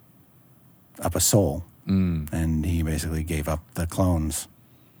up a soul. And he basically gave up the clone's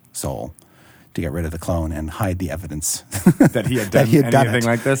soul to get rid of the clone and hide the evidence That he had done anything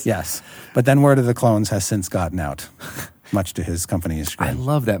like this? Yes. But then Word of the Clones has since gotten out, much to his company's I chagrin.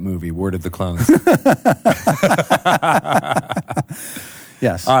 love that movie, Word of the Clones.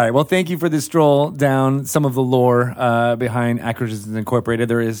 Yes. All right. Well, thank you for this stroll down some of the lore behind Acquisitions Incorporated.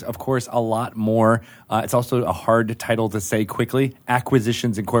 There is, of course, a lot more. It's also a hard title to say quickly.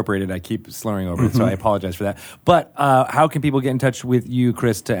 Acquisitions Incorporated. I keep slurring over it, so I apologize for that. But how can people get in touch with you,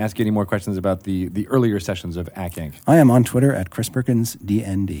 Chris, to ask you any more questions about the earlier sessions of Ac Inc.? I am on Twitter at Chris Perkins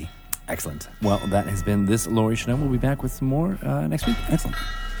DND. Excellent. Well, that has been this Laurie Chanel. We'll be back with some more next week. Excellent.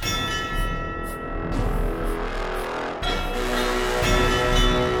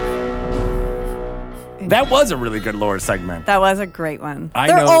 That was a really good lore segment. That was a great one. I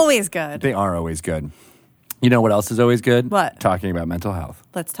They're know- always good. They are always good. You know what else is always good? What? Talking about mental health.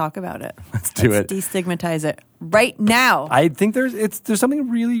 Let's talk about it. Let's do it. Destigmatize it right now. I think there's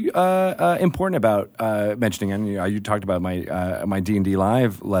something really important about mentioning, and you talked about my D&D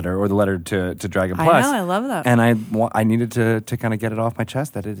Live letter, or the letter to Dragon I Plus. know, I love that. And I needed to kind of get it off my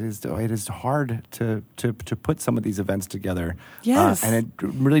chest that it is hard to put some of these events together. Yes. And it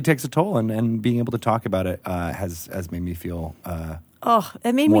really takes a toll, and being able to talk about it has made me feel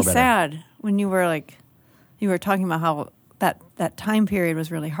It made me more better. sad when you were talking about how that time period was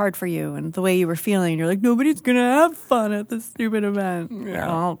really hard for you and the way you were feeling. You're like, nobody's going to have fun at this stupid event. Yeah.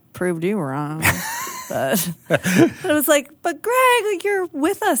 I'll prove you wrong. But it was like, but Greg, like, you're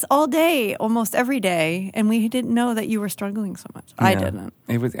with us all day, almost every day, and we didn't know that you were struggling so much. I Yeah. didn't.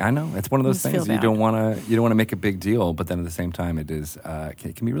 It was. I know it's one of those I just things feel you don't want to make a big deal, but then at the same time, it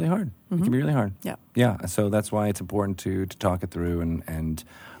can be really hard. It can be really hard. Yeah. Yeah. So that's why it's important to talk it through and.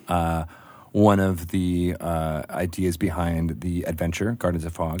 One of the ideas behind the adventure, Gardens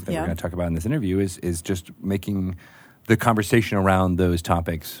of Fog, that we're going to talk about in this interview is just making the conversation around those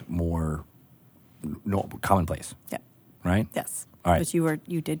topics more commonplace. Yeah. Right? Yes. All right. But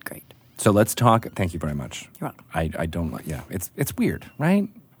you did great. So let's talk. Thank you very much. You're welcome. I don't like. Yeah. It's weird, right?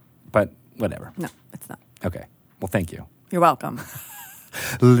 But whatever. No, it's not. Okay. Well, thank you. You're welcome.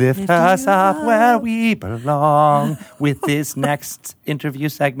 Lift us up where we belong with this next interview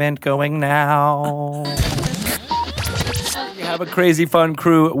segment going now. We have a crazy fun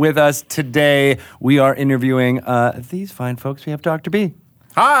crew with us today. We are interviewing these fine folks. We have Dr. B.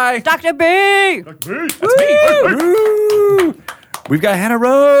 Hi. Dr. B! That's me. Woo! We've got Hannah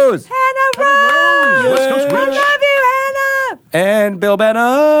Rose. Hannah Rose! West Coast I Rich. love you, Hannah! And Bill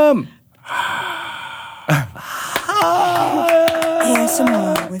Benham.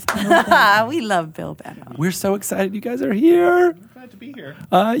 ASMR with Bill Benham. We love Bill Benham. We're so excited you guys are here. Glad to be here.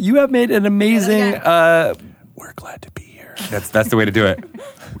 You have made an amazing. We're glad to be here. That's the way to do it.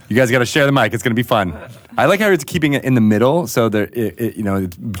 You guys got to share the mic. It's going to be fun. I like how it's keeping it in the middle, so that it's going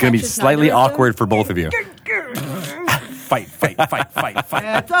to be Catches slightly not doing awkward for both of you. Fight!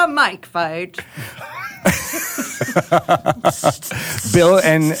 It's a mic fight.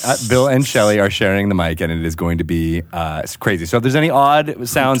 Bill and Shelley are sharing the mic, and it is going to be crazy. So if there's any odd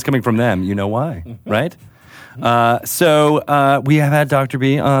sounds coming from them, you know why, right? So we have had Dr.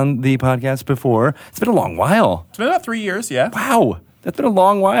 B on the podcast before. It's been a long while. It's been about 3 years, yeah. Wow. That's been a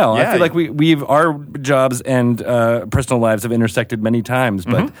long while. I Yeah. feel like our jobs and personal lives have intersected many times,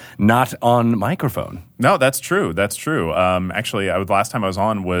 but not on microphone. No, that's true. That's true. Actually, last time I was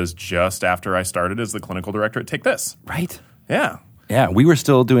on was just after I started as the clinical director at Take This. Right. Yeah. Yeah, we were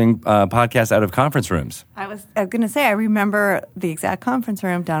still doing podcasts out of conference rooms. I was going to say, I remember the exact conference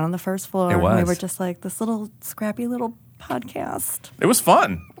room down on the first floor. It was. And we were just like this little scrappy little podcast It was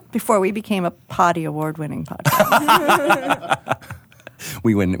fun. before we became a Potty award-winning podcast.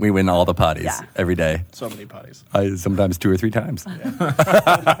 We win all the potties Yeah. every day. So many potties. Sometimes 2 or 3 times.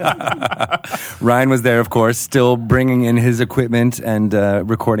 Ryan was there, of course, still bringing in his equipment and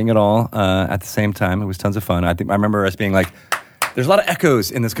recording it all at the same time. It was tons of fun. I remember us being like, there's a lot of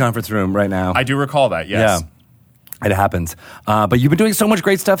echoes in this conference room right now. I do recall that, yes. Yeah. It happens. But you've been doing so much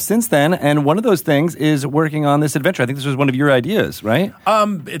great stuff since then, and one of those things is working on this adventure. I think this was one of your ideas, right?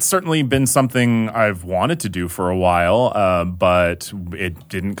 It's certainly been something I've wanted to do for a while, but it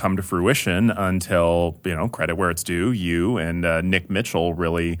didn't come to fruition until, credit where it's due, you and Nick Mitchell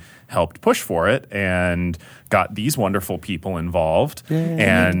really helped push for it and got these wonderful people involved.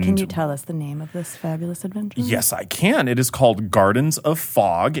 And Can you tell us the name of this fabulous adventure? Yes, I can. It is called Gardens of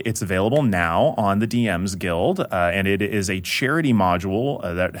Fog. It's available now on the DMs Guild, and it is a charity module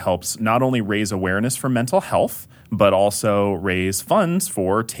that helps not only raise awareness for mental health, but also raise funds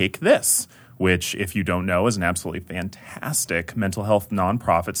for Take This, which, if you don't know, is an absolutely fantastic mental health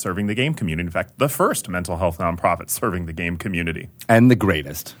nonprofit serving the game community. In fact, the first mental health nonprofit serving the game community. And the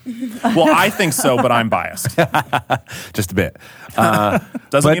greatest. Well, I think so, but I'm biased. Just a bit.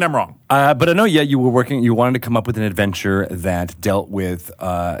 Doesn't mean I'm wrong. But I know, you wanted to come up with an adventure that dealt with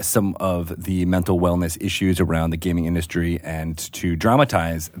some of the mental wellness issues around the gaming industry and to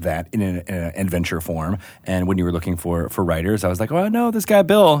dramatize that in an adventure form. And when you were looking for writers, I was like, oh, no, this guy,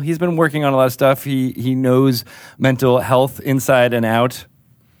 Bill, he's been working on a lot of stuff. He knows mental health inside and out,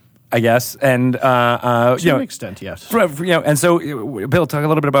 I guess. And, to an extent, yes. And so, Bill, talk a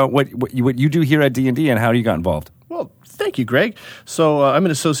little bit about what you do here at D&D and how you got involved. Well, thank you, Greg. So I'm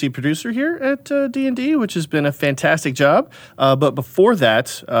an associate producer here at D&D, which has been a fantastic job. But before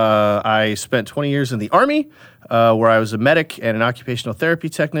that, I spent 20 years in the Army, where I was a medic and an occupational therapy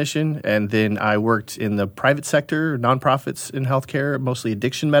technician. And then I worked in the private sector, nonprofits in healthcare, mostly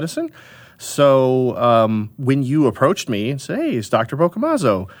addiction medicine. So when you approached me and said, hey, it's Dr.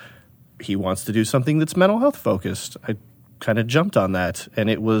 Bocamazzo, he wants to do something that's mental health focused, I kind of jumped on that. And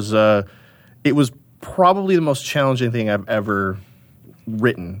it was probably the most challenging thing I've ever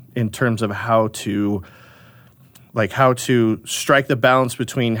written in terms of how to strike the balance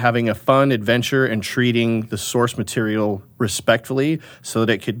between having a fun adventure and treating the source material respectfully so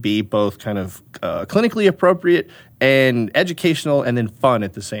that it could be both kind of clinically appropriate and educational and then fun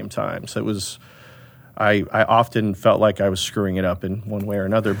at the same time. So it was, I often felt like I was screwing it up in one way or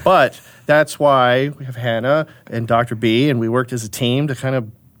another, but that's why we have Hannah and Dr. B, and we worked as a team to kind of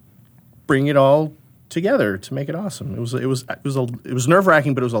bring it all together to make it awesome. It was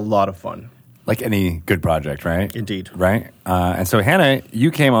nerve-wracking, but it was a lot of fun. Like any good project, right? Indeed. Right? And so, Hannah,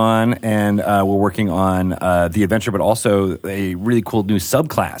 you came on and we're working on the adventure, but also a really cool new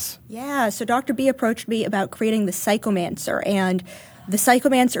subclass. Yeah, so Dr. B approached me about creating the Psychomancer, and the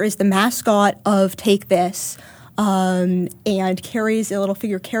Psychomancer is the mascot of Take This, and carries a little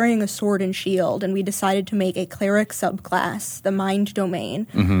figure carrying a sword and shield. And we decided to make a cleric subclass, the Mind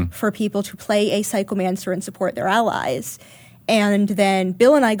Domain, for people to play a Psychomancer and support their allies. And then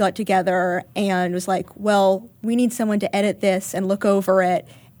Bill and I got together and was like, well, we need someone to edit this and look over it,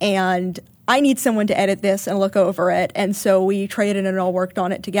 and I need someone to edit this and look over it. And so we traded and all worked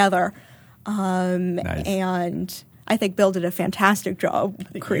on it together. Nice. And I think Bill did a fantastic job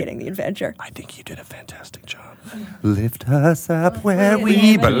creating the adventure. I think you did a fantastic job. Lift us up where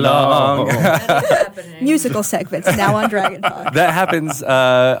we belong. Musical segments now on Dragon Talk. That happens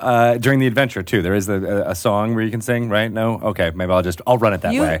during the adventure, too. There is a song where you can sing, right? No? Okay, maybe I'll run it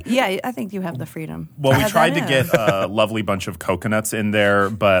that way. Yeah, I think you have the freedom. Well, we tried to get a lovely bunch of coconuts in there,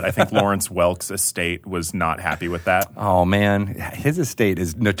 but I think Lawrence Welk's estate was not happy with that. Oh, man. His estate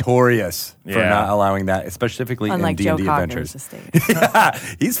is notorious for not allowing that, specifically Unlike in D&D Joe adventures. estate. Yeah,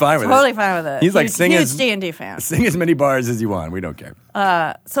 he's fine with it. Totally fine with it. He's like, sing huge as D&D fan. Sing as many bars as you want. We don't care.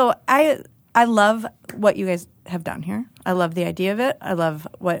 So I love what you guys have done here. I love the idea of it. I love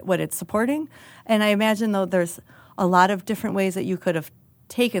what it's supporting. And I imagine, though, there's a lot of different ways that you could have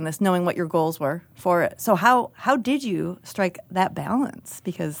taken this, knowing what your goals were for it. So how did you strike that balance?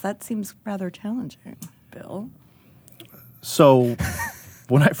 Because that seems rather challenging, Bill. So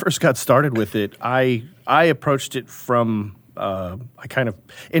when I first got started with it, I approached it from I kind of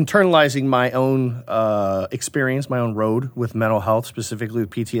internalizing my own experience, my own road with mental health, specifically with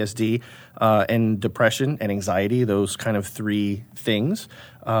PTSD and depression and anxiety, those kind of three things.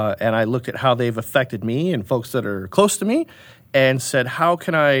 And I looked at how they've affected me and folks that are close to me and said, how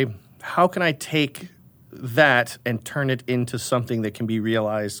can I take that and turn it into something that can be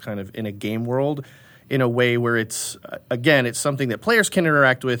realized kind of in a game world in a way where it's something that players can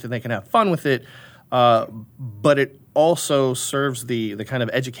interact with and they can have fun with it, but it also serves the kind of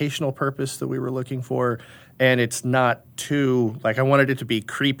educational purpose that we were looking for, and it's not too, like, I wanted it to be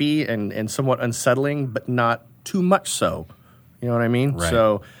creepy and somewhat unsettling, but not too much so. You know what I mean? Right.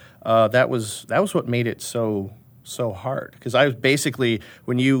 So that was what made it so hard, because I was basically,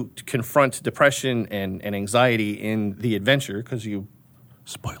 when you confront depression and anxiety in the adventure, because you,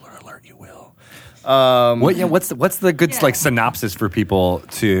 spoiler alert, you will. What's the good like synopsis for people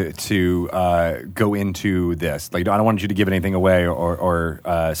to go into this? Like, I don't want you to give anything away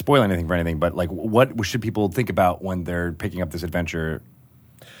or spoil anything for anything, but like, what should people think about when they're picking up this adventure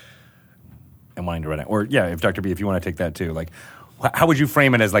and wanting to run it? Or if Dr. B, if you want to take that too, like, how would you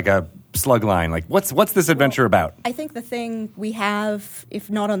frame it as like a slug line? Like, what's this adventure about? I think the thing we have, if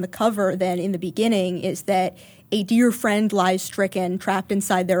not on the cover, then in the beginning, is that a dear friend lies stricken, trapped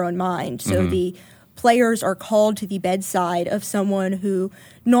inside their own mind. So the players are called to the bedside of someone who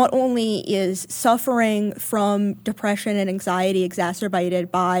not only is suffering from depression and anxiety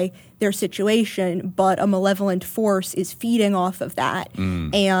exacerbated by their situation, but a malevolent force is feeding off of that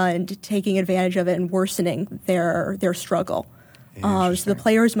and taking advantage of it and worsening their struggle. So the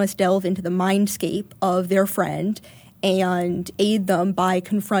players must delve into the mindscape of their friend and aid them by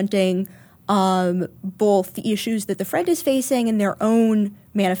confronting both the issues that the friend is facing and their own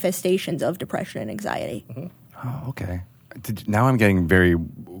manifestations of depression and anxiety. Oh, okay. Now I'm getting very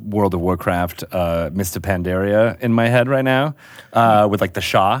World of Warcraft, Mr. Pandaria in my head right now, with like the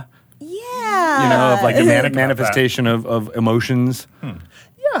Shah, Yeah. of like the manifestation of emotions.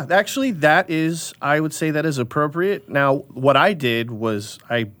 Yeah, actually, I would say that is appropriate. Now, what I did was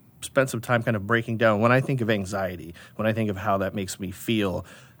I spent some time kind of breaking down when I think of anxiety, when I think of how that makes me feel,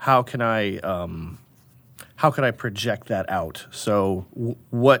 how can I project that out? So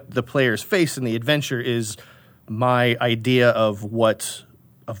what the players face in the adventure is my idea of what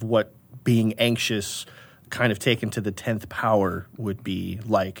being anxious kind of taken to the 10th power would be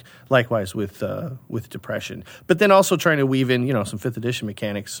like. Likewise with depression, but then also trying to weave in some 5th edition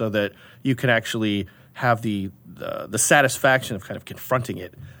mechanics so that you can actually have the satisfaction of kind of confronting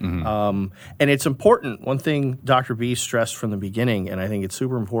it. And it's important. One thing Dr. B stressed from the beginning, and I think it's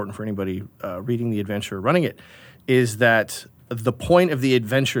super important for anybody reading the adventure or running it, is that the point of the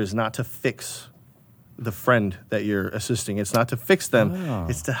adventure is not to fix the friend that you're assisting. It's not to fix them.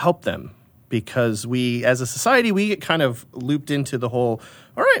 It's to help them. Because we, as a society, we get kind of looped into the whole,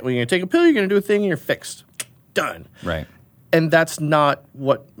 all right, well, you're going to take a pill, you're going to do a thing, and you're fixed. Done. Right. And that's not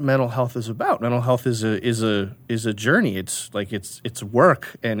what mental health is about. Mental health is a journey. It's like it's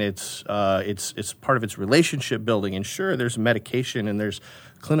work, and it's part of its relationship building. And sure, there's medication and there's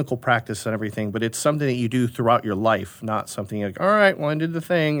clinical practice and everything, but it's something that you do throughout your life, not something like, all right, well, I did the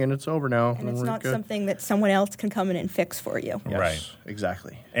thing and it's over now. And it's we're not good. something that someone else can come in and fix for you. Yes, Right.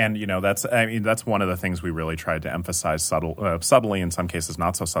 Exactly. And that's one of the things we really tried to emphasize subtly, in some cases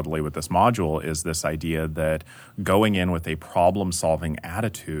not so subtly, with this module, is this idea that going in with a problem-solving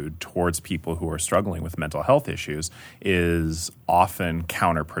attitude towards people who are struggling with mental health issues is often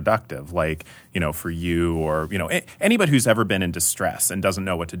counterproductive. Like, for you or anybody who's ever been in distress and doesn't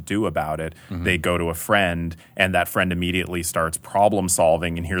know what to do about it, they go to a friend, and that friend immediately starts problem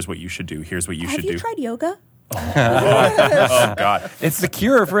solving. And here's what you should do. Here's what you should do. Have you tried yoga? Oh, God. It's the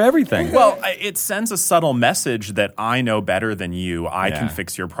cure for everything. Well, it sends a subtle message that I know better than you. I can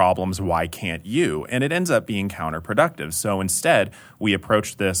fix your problems. Why can't you? And it ends up being counterproductive. So instead, we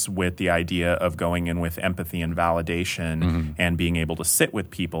approached this with the idea of going in with empathy and validation and being able to sit with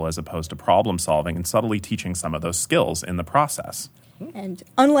people as opposed to problem solving, and subtly teaching some of those skills in the process. And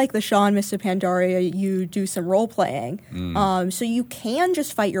unlike the Shah and Mr. Pandaria, you do some role-playing. So you can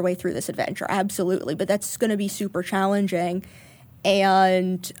just fight your way through this adventure, absolutely. But that's going to be super challenging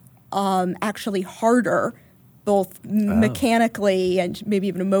and actually harder, both mechanically and maybe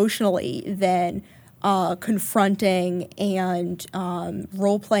even emotionally, than confronting and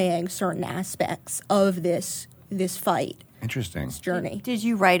role-playing certain aspects of this fight, Interesting. this journey. Did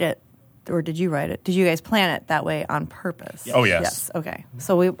you write it? Or did you write it? Did you guys plan it that way on purpose? Oh, yes. Yes. Okay.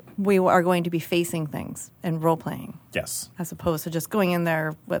 So we are going to be facing things and role playing, Yes. as opposed to just going in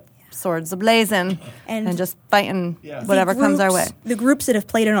there with swords ablazing and just fighting Yeah. whatever comes our way. The groups that have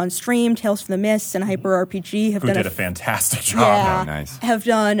played it on stream, Tales from the Mists and Hyper RPG, have Who done did a fantastic job. yeah, nice. have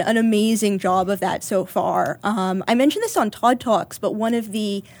done an amazing job of that so far. I mentioned this on Todd Talks, but one of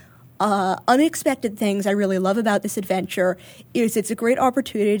the unexpected things I really love about this adventure is it's a great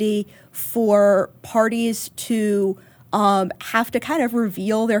opportunity for parties to have to kind of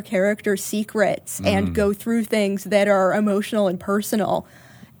reveal their character secrets and go through things that are emotional and personal.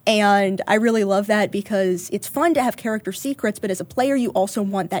 And I really love that because it's fun to have character secrets, but as a player, you also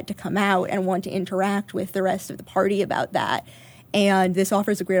want that to come out and want to interact with the rest of the party about that. And this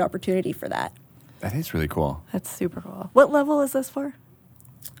offers a great opportunity for that. That is really cool. That's super cool. What level is this for?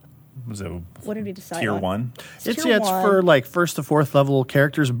 Was it What did we decide tier on? 1? It's tier for one. like 1st to 4th level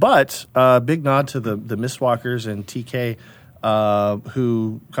characters, but big nod to the Mistwalkers and TK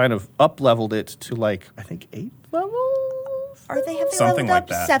who kind of up-leveled it to like, I think 8th level? Are they have they Something leveled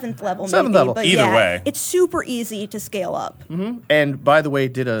like up that. 7th level? 7th maybe, level. but Either yeah, way. it's super easy to scale up. And by the way,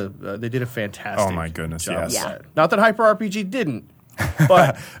 they did a fantastic Oh, my goodness, job yes. with that. Not that Hyper RPG didn't,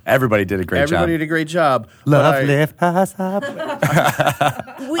 but Everybody did a great everybody job. did a great job. Love But I- lift us up.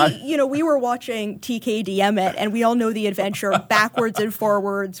 We were watching TKDM it, and we all know the adventure backwards and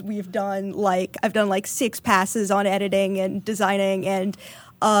forwards. I've done like 6 passes on editing and designing, and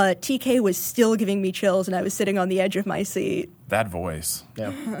TK was still giving me chills, and I was sitting on the edge of my seat. That voice.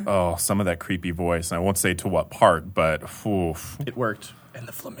 Yeah, Oh, some of that creepy voice. And I won't say to what part, but oof. it worked. And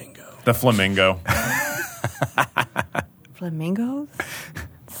the flamingo. The flamingo. Flamingos?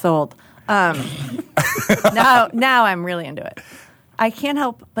 Sold. Now I'm really into it. I can't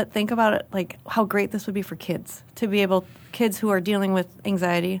help but think about it, like how great this would be for kids to be able, kids who are dealing with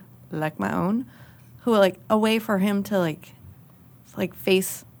anxiety, like my own, who are like a way for him to like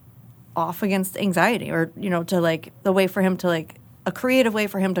face off against anxiety, or to like the way for him to like a creative way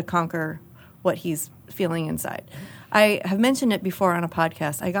for him to conquer what he's feeling inside. I have mentioned it before on a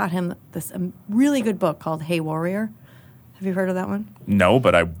podcast. I got him this really good book called Hey Warrior. Have you heard of that one? No,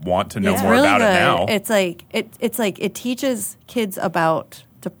 but I want to know It's more really about good. it now. It's like it teaches kids about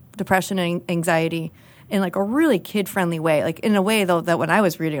depression and anxiety in like a really kid-friendly way. Like in a way though that when I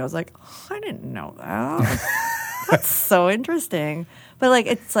was reading, I was like, oh, I didn't know that. That's so interesting. But like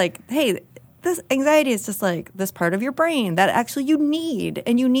it's like, hey, this anxiety is just like this part of your brain that actually you need,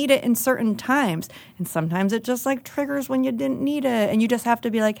 and you need it in certain times, and sometimes it just like triggers when you didn't need it, and you just have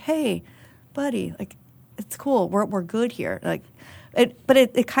to be like, hey, buddy, like. It's cool. We're good here. Like, but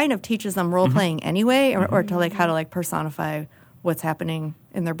it kind of teaches them role playing anyway, or to like how to like personify what's happening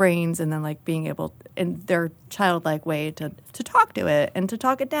in their brains, and then like being able in their childlike way to talk to it and to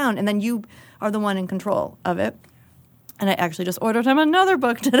talk it down, and then you are the one in control of it. And I actually just ordered him another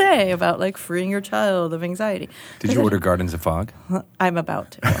book today about like freeing your child of anxiety. Did you order Gardens of Fog? I'm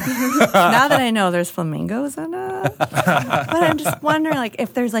about to. Now that I know there's flamingos in it. But I'm just wondering, like,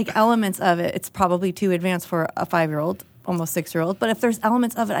 if there's like elements of it, it's probably too advanced for a 5-year-old, almost 6-year-old. But if there's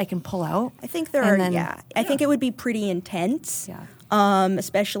elements of it I can pull out. I think there are, I think it would be pretty intense. Yeah.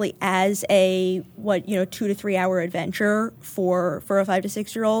 Especially as a 2 to 3 hour adventure for a 5 to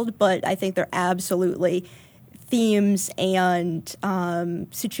 6-year-old. But I think there are absolutely themes and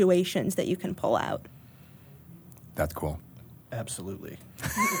situations that you can pull out. That's cool. Absolutely.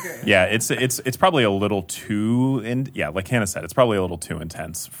 Yeah, it's probably a little too, like Hannah said, it's probably a little too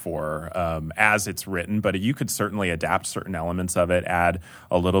intense for as it's written. But you could certainly adapt certain elements of it, add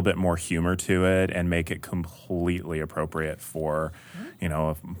a little bit more humor to it, and make it completely appropriate for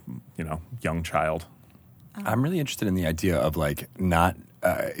a young child. I'm really interested in the idea of like not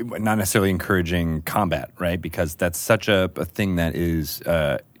necessarily encouraging combat, right? Because that's such a thing that is,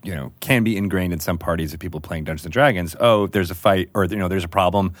 can be ingrained in some parties of people playing Dungeons and Dragons. Oh, if there's a fight or, there's a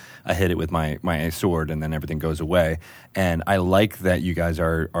problem, I hit it with my sword and then everything goes away. And I like that you guys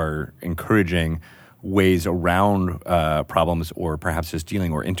are encouraging ways around problems, or perhaps just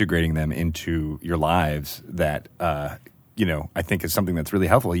dealing or integrating them into your lives that, I think is something that's really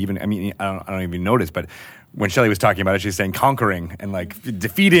helpful. I don't even notice, but when Shelley was talking about it, she's saying conquering and like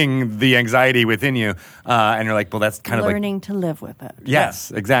defeating the anxiety within you. And you're like, well, that's kind of like learning to live with it.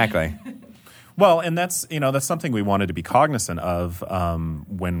 Yes, exactly. Well, and that's something we wanted to be cognizant of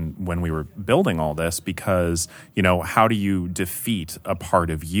when we were building all this, because how do you defeat a part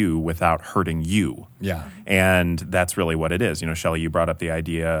of you without hurting you? Yeah. And that's really what it is. Shelley, you brought up the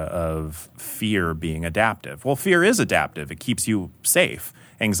idea of fear being adaptive. Well, fear is adaptive. It keeps you safe.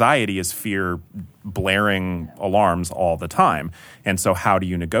 Anxiety is fear blaring alarms all the time. And so how do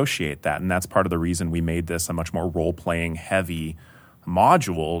you negotiate that? And that's part of the reason we made this a much more role-playing heavy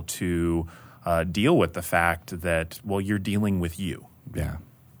module to deal with the fact that, well, you're dealing with you. Yeah.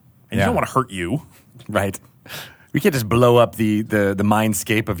 And you don't want to hurt you. Right. We can't just blow up the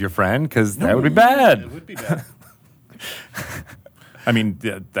mindscape of your friend, because that would be bad. It would be bad. I mean,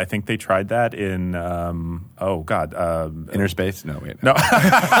 I think they tried that in, Inner Space? No, wait. No.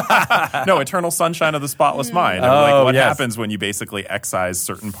 No, Eternal Sunshine of the Spotless Mind. What happens when you basically excise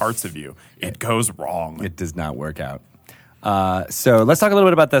certain parts of you? It goes wrong. It does not work out. So let's talk a little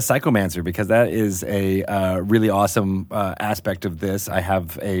bit about the Psychomancer, because that is a really awesome aspect of this. I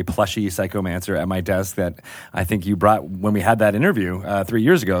have a plushie Psychomancer at my desk that I think you brought when we had that interview 3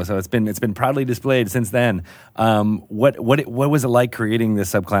 years ago. So it's been proudly displayed since then. What was it like creating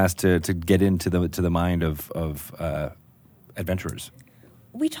this subclass to get into the mind of adventurers?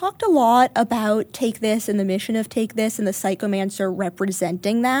 We talked a lot about Take This and the mission of Take This, and the Psychomancer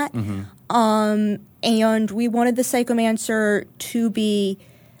representing that. And we wanted the Psychomancer to be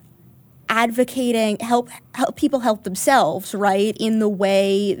advocating, help people help themselves, right, in the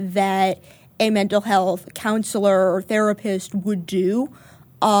way that a mental health counselor or therapist would do,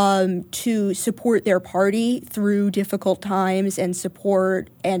 to support their party through difficult times and support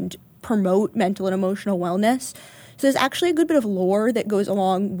and promote mental and emotional wellness. So there's actually a good bit of lore that goes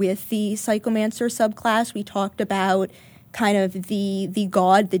along with the Psychomancer subclass. We talked about kind of the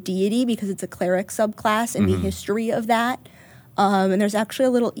god, the deity, because it's a cleric subclass, and the history of that. And there's actually a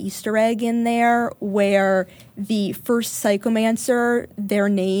little Easter egg in there where the first Psychomancer, their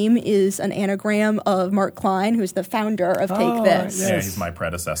name is an anagram of Mark Klein, who's the founder of Take This. yes. Yeah, he's my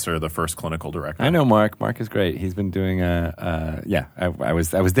predecessor, the first clinical director. I know Mark. Mark is great. He's been doing I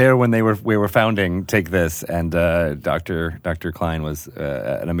was there when we were founding Take This, and Dr. Klein was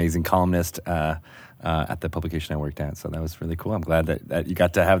an amazing columnist at the publication I worked at. So that was really cool. I'm glad that you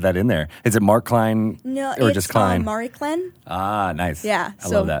got to have that in there. Is it Mark Klein No, or it's just Klein? Mari Klein. Ah, nice. Yeah, I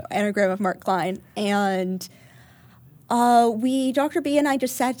so love that. anagram of Mark Klein. And Dr. B and I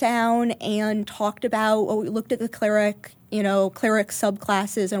just sat down and talked about, we looked at the cleric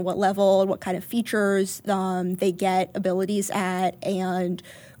subclasses and what level and what kind of features they get abilities at, and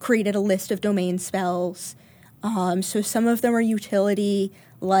created a list of domain spells. So some of them are utility,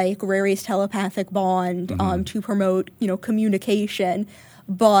 like Rary's telepathic bond, to promote, communication,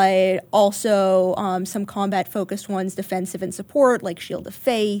 but also some combat-focused ones, defensive and support, like Shield of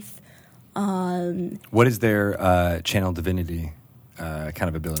Faith. What is their channel divinity kind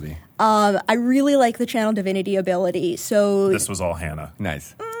of ability? I really like the channel divinity ability. So This was all Hannah.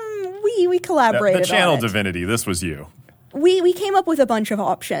 Nice. we collaborated The channel on it. divinity, this was you. We came up with a bunch of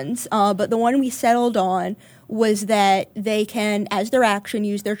options, but the one we settled on was that they can, as their action,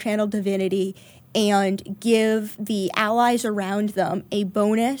 use their channel divinity and give the allies around them a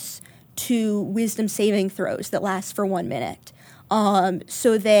bonus to wisdom saving throws that last for 1 minute.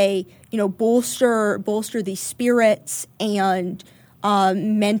 So they, bolster the spirits and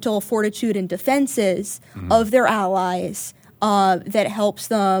mental fortitude and defenses of their allies that helps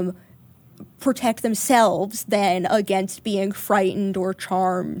them protect themselves then against being frightened or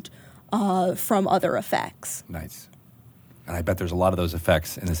charmed from other effects. Nice. And I bet there's a lot of those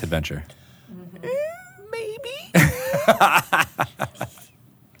effects in this adventure. Maybe. A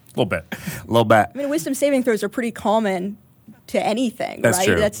little bit. A little bit. I mean, wisdom saving throws are pretty common to anything, That's right?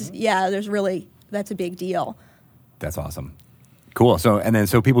 true. That's a big deal. That's awesome. Cool.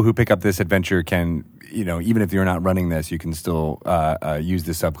 So people who pick up this adventure can, even if you're not running this, you can still use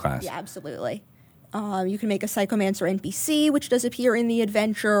the subclass. Yeah, absolutely. You can make a Psychomancer NPC, which does appear in the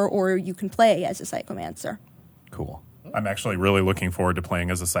adventure, or you can play as a Psychomancer. Cool. I'm actually really looking forward to playing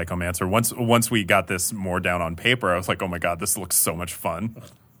as a Psychomancer. Once we got this more down on paper, I was like, oh my God, this looks so much fun.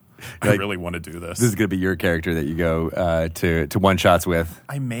 I really want to do this. This is going to be your character that you go to one-shots with.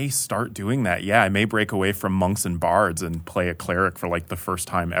 I may start doing that. Yeah, I may break away from monks and bards and play a cleric for like the first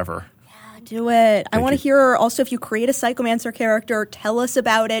time ever. Do it. I want to you. hear also if you create a Psychomancer character, tell us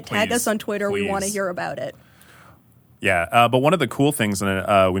about it. Tag Please, us on Twitter. We want to please. hear about it. Yeah, but one of the cool things,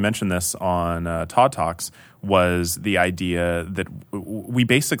 and we mentioned this on Todd Talks, was the idea that we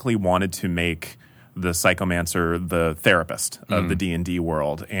basically wanted to make the Psychomancer the therapist of the D&D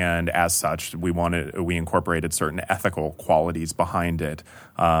world, and as such, we incorporated certain ethical qualities behind it.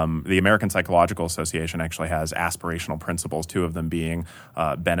 The American Psychological Association actually has aspirational principles, two of them being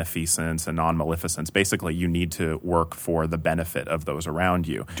beneficence and non-maleficence. Basically, you need to work for the benefit of those around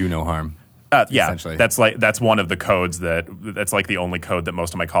you. Do no harm. Yeah, essentially. that's one of the codes that's like the only code that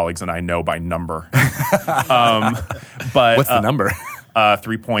most of my colleagues and I know by number. But What's the number?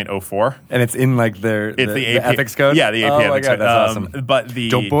 3.04. And it's in like the ethics code? Yeah, the AP oh ethics my God, code. that's awesome. But the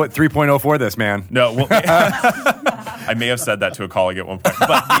Don't put 3.04 this, man. no, well, I may have said that to a colleague at one point.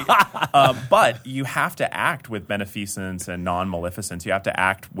 But you have to act with beneficence and non-maleficence. You have to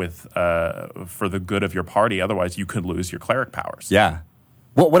act with for the good of your party. Otherwise, you could lose your cleric powers. Yeah.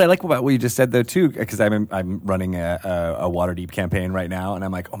 Well, what I like about what you just said, though, too, because I'm running a Waterdeep campaign right now, and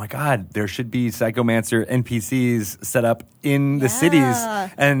I'm like, oh my God, there should be Psychomancer NPCs set up in the cities,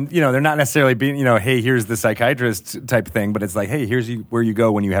 and they're not necessarily being, hey, here's the psychiatrist type thing, but it's like, hey, here's where you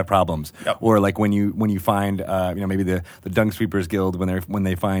go when you have problems, or like when you find, maybe the Dung Sweepers Guild when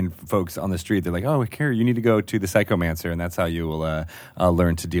they find folks on the street, they're like, oh, here, you need to go to the Psychomancer, and that's how you will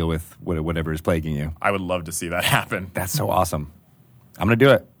learn to deal with whatever is plaguing you. I would love to see that happen. That's so awesome. I'm going to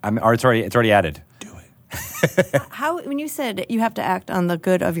do it. It's already added. Do it. When you said you have to act on the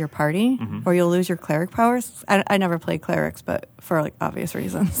good of your party or you'll lose your cleric powers, I never played clerics, but for like obvious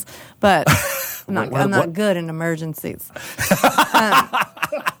reasons. But I'm not good in emergencies.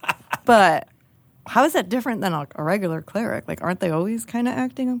 But how is that different than a regular cleric? Like, aren't they always kind of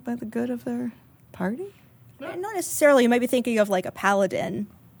acting by the good of their party? Not necessarily. You might be thinking of like a paladin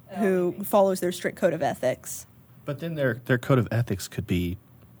who follows their strict code of ethics. But then their code of ethics could be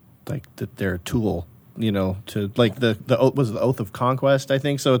like their tool, to like the Oath of Conquest, I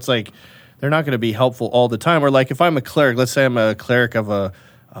think. So it's like they're not going to be helpful all the time. Or like if I'm a cleric, let's say I'm a cleric of a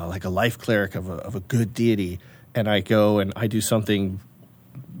life cleric of a good deity, and I go and I do something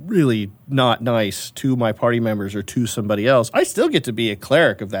really not nice to my party members or to somebody else, I still get to be a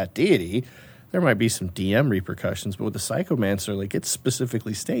cleric of that deity. There might be some DM repercussions, but with the Psychomancer, like it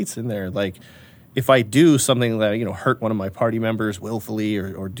specifically states in there, like if I do something that, hurt one of my party members willfully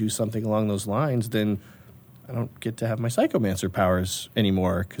or do something along those lines, then I don't get to have my Psychomancer powers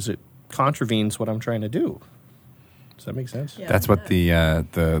anymore because it contravenes what I'm trying to do. Does that make sense? Yeah. That's what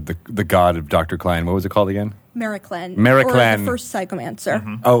the god of Dr. Klein, what was it called again? Mericlen. Mericlen. Or the first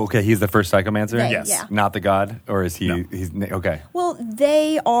Psychomancer. Oh, okay. He's the first Psychomancer? They, Yes. yeah. Not the god? Or is he? No. He's okay. Well,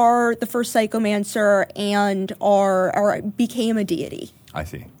 they are the first Psychomancer and became a deity. I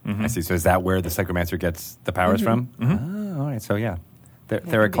see. I see. So is that where the Psychomancer gets the powers from? Oh, all right. So yeah.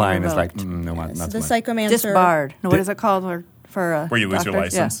 Thera Klein is like, no, not So so the much. Psychomancer. Disbarred. No, what is it called for Where you lose your doctor?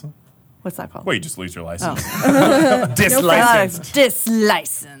 license. Yeah. What's that called? Well, you just lose your license. Dislicensed.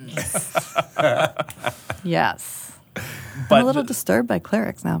 Dislicensed. Yes. But I'm a little disturbed by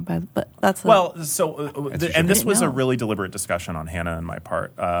clerics now, but that's and this was a really deliberate discussion on Hannah and my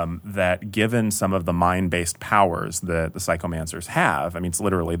part, that given some of the mind-based powers that the Psychomancers have, I mean, it's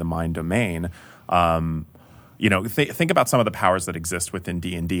literally the mind domain. Think about some of the powers that exist within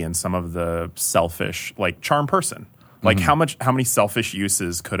D&D and some of the selfish, like Charm Person. Like how many selfish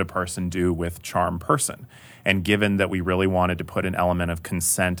uses could a person do with Charm Person? And given that we really wanted to put an element of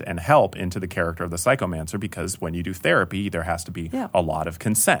consent and help into the character of the Psychomancer, because when you do therapy, there has to be a lot of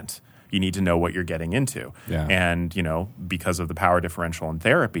consent. You need to know what you're getting into. Yeah. And, because of the power differential in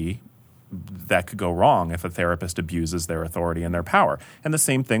therapy, that could go wrong if a therapist abuses their authority and their power. And the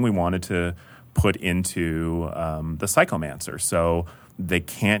same thing we wanted to put into the Psychomancer. So they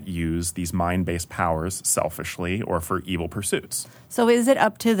can't use these mind-based powers selfishly or for evil pursuits. So is it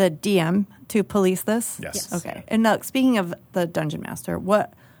up to the DM to police this? Yes. Okay. And now, speaking of the Dungeon Master,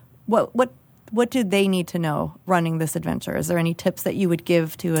 what do they need to know running this adventure? Is there any tips that you would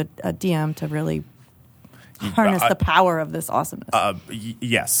give to a DM to really harness the power of this awesomeness?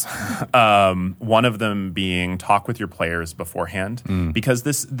 Yes. One of them being talk with your players beforehand, because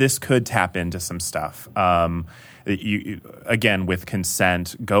this could tap into some stuff. Again, with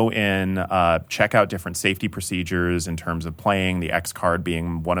consent, go in, check out different safety procedures in terms of playing, the X card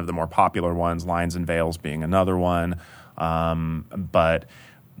being one of the more popular ones, Lines and Veils being another one. But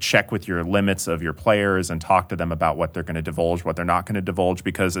check with your limits of your players and talk to them about what they're going to divulge, what they're not going to divulge,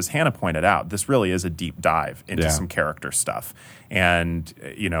 because as Hannah pointed out, this really is a deep dive into some character stuff. And,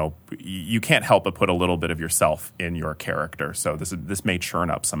 you can't help but put a little bit of yourself in your character. So this may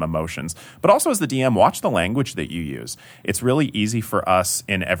churn up some emotions. But also as the DM, watch the language that you use. It's really easy for us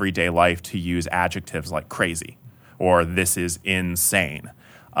in everyday life to use adjectives like crazy or this is insane.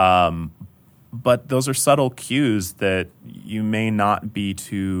 But those are subtle cues that you may not be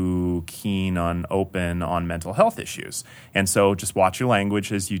too keen on open on mental health issues. And so just watch your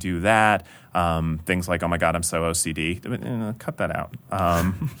language as you do that. Things like, oh my God, I'm so OCD. Cut that out.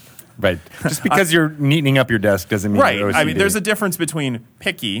 Right. Just because you're neatening up your desk doesn't mean you're OCD. I mean, there's a difference between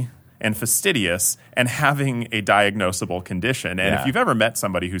picky and fastidious and having a diagnosable condition. And if you've ever met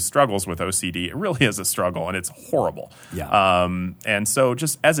somebody who struggles with OCD, it really is a struggle and it's horrible. Yeah. And so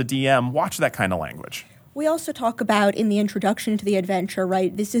just as a DM, watch that kind of language. We also talk about in the introduction to the adventure,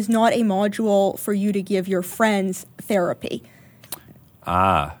 right? This is not a module for you to give your friends therapy.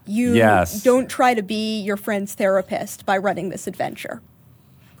 You don't try to be your friend's therapist by running this adventure.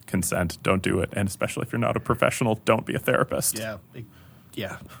 Consent, don't do it. And especially if you're not a professional, don't be a therapist.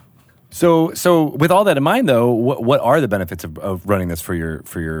 Yeah. So with all that in mind, though, what are the benefits of running this for your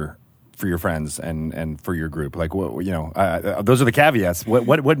friends and for your group? Like, those are the caveats.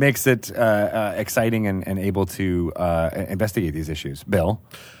 What makes it exciting and able to investigate these issues? Bill?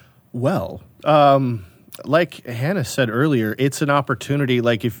 Well, like Hannah said earlier, it's an opportunity.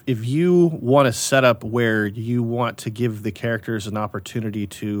 Like if you want to set up where you want to give the characters an opportunity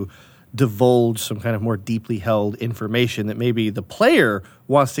to divulge some kind of more deeply held information that maybe the player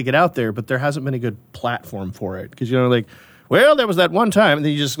wants to get out there, but there hasn't been a good platform for it. Because, there was that one time, and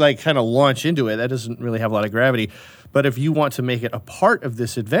then you just kind of launch into it. That doesn't really have a lot of gravity. But if you want to make it a part of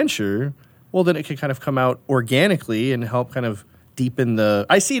this adventure, well, then it can kind of come out organically and help kind of deepen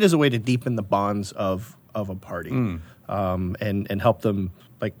I see it as a way to deepen the bonds of a party and help them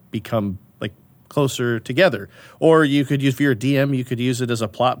become closer together. Or you could use, if you're a DM, you could use it as a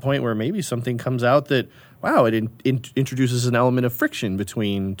plot point where maybe something comes out that, wow, it introduces an element of friction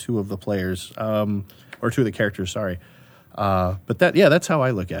between two of the players, or two of the characters, sorry. But that's how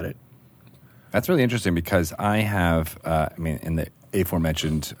I look at it. That's really interesting because I have, in the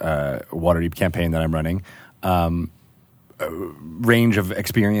aforementioned Waterdeep campaign that I'm running, range of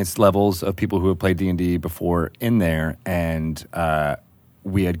experience levels of people who have played D&D before in there, and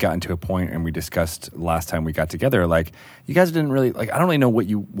we had gotten to a point, and we discussed last time we got together, like, you guys didn't really, like, I don't really know what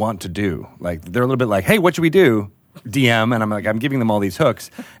you want to do. Like, they're a little bit like, hey, what should we do? DM, and I'm like, I'm giving them all these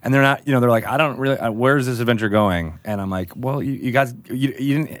hooks, and they're not, they're like, I don't really, where's this adventure going? And I'm like, well, you guys, you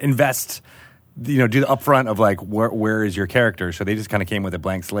didn't invest, do the upfront of like, where is your character? So they just kind of came with a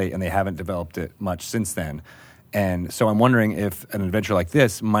blank slate, and they haven't developed it much since then. And so I'm wondering if an adventure like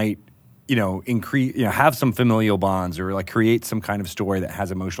this might, increase, have some familial bonds, or like create some kind of story that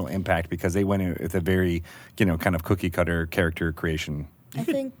has emotional impact, because they went in with a very, kind of cookie cutter character creation. I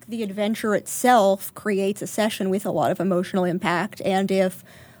think the adventure itself creates a session with a lot of emotional impact, and if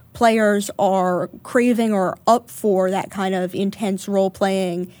players are craving or up for that kind of intense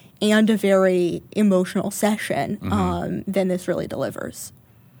role-playing and a very emotional session, then this really delivers.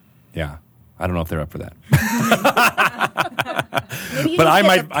 Yeah. I don't know if they're up for that. Maybe you just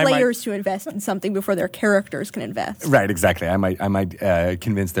get the players to invest in something before their characters can invest. Right, exactly. I might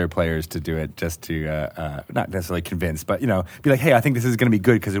convince their players to do it, just to not necessarily convince, but be like, hey, I think this is going to be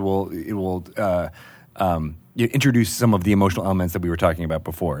good because it will introduce some of the emotional elements that we were talking about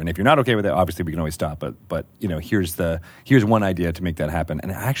before. And if you're not okay with it, obviously we can always stop. But here's one idea to make that happen.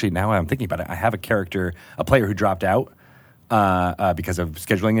 And actually, now I'm thinking about it, I have a player who dropped out because of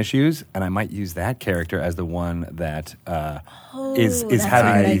scheduling issues, and I might use that character as the one that is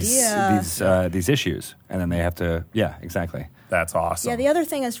having these issues, and then they have to. Yeah, exactly. That's awesome. Yeah, the other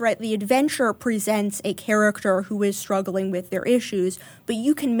thing is, right, the adventure presents a character who is struggling with their issues, but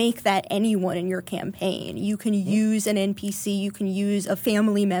you can make that anyone in your campaign. You can use an NPC, you can use a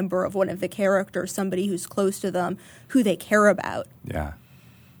family member of one of the characters, somebody who's close to them, who they care about. Yeah.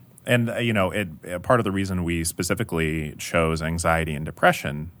 And, part of the reason we specifically chose anxiety and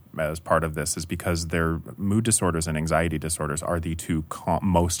depression as part of this is because their mood disorders and anxiety disorders are the two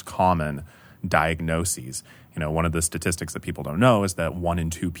most common diagnoses. One of the statistics that people don't know is that 1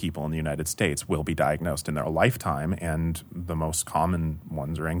 in 2 people in the United States will be diagnosed in their lifetime, and the most common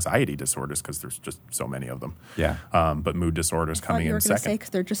ones are anxiety disorders because there's just so many of them. Yeah. But mood disorders coming in second. Because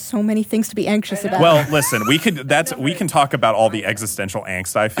there are just so many things to be anxious about. Well, listen, we can talk about all the existential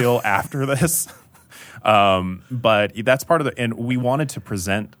angst I feel after this. But that's part of and we wanted to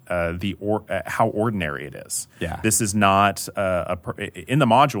present how ordinary it is. Yeah. This is not in the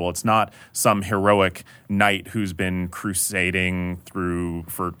module. It's not some heroic knight who's been crusading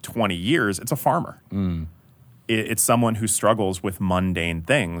for 20 years. It's a farmer. It's someone who struggles with mundane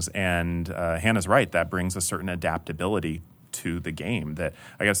things, and Hannah's right. That brings a certain adaptability to the game. That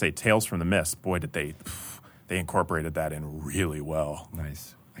I got to say, Tales from the Mist. Boy, did they incorporated that in really well.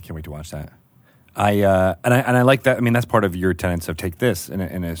 Nice. I can't wait to watch that. I like that. I mean, that's part of your tenets of Take This, in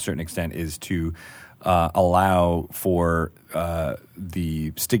a certain extent, is to allow for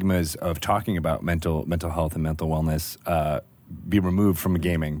the stigmas of talking about mental health and mental wellness be removed from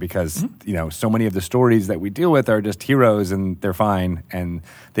gaming, because so many of the stories that we deal with are just heroes and they're fine and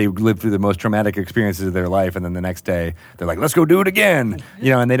they live through the most traumatic experiences of their life, and then the next day they're like, let's go do it again,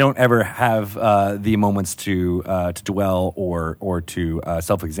 and they don't ever have the moments to dwell or to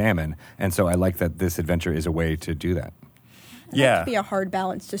self-examine. And so I like that this adventure is a way to do that. That could be a hard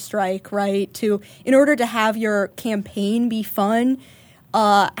balance to strike, right? In order to have your campaign be fun,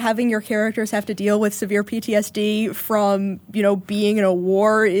 having your characters have to deal with severe PTSD from, being in a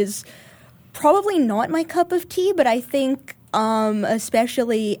war is probably not my cup of tea, but I think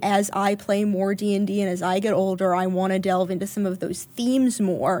especially as I play more D&D and as I get older, I want to delve into some of those themes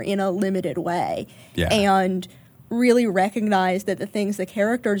more in a limited way. Yeah. And really recognize that the things the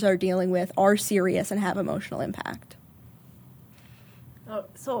characters are dealing with are serious and have emotional impact.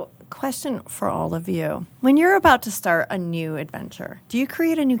 So, question for all of you. When you're about to start a new adventure, do you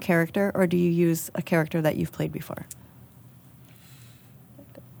create a new character, or do you use a character that you've played before?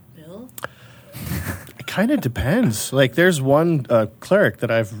 Bill? It kind of depends. Like, there's one cleric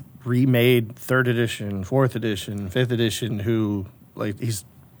that I've remade 3rd edition, 4th edition, 5th edition, who, like, he's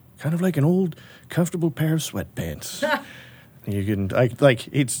kind of like an old, comfortable pair of sweatpants.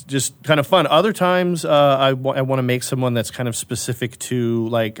 It's just kind of fun. Other times, I want to make someone that's kind of specific to,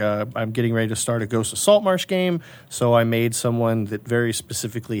 like, I'm getting ready to start a Ghost of Saltmarsh game, so I made someone that very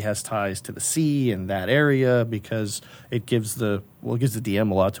specifically has ties to the sea and that area, because it gives the DM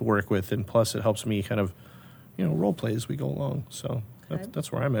a lot to work with, and plus it helps me kind of, role play as we go along. So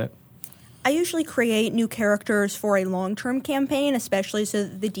that's where I'm at. I usually create new characters for a long-term campaign, especially so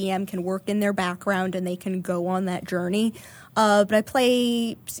that the DM can work in their background and they can go on that journey. But I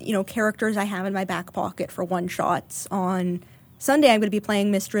play, characters I have in my back pocket for one-shots. On Sunday, I'm going to be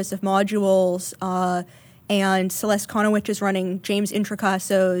playing Mistress of Modules, and Celeste Konowich is running James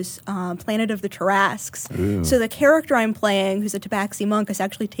Introcasso's Planet of the Tarrasques. So the character I'm playing, who's a Tabaxi monk, has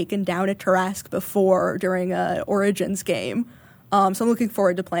actually taken down a Tarrasque before during a Origins game. So I'm looking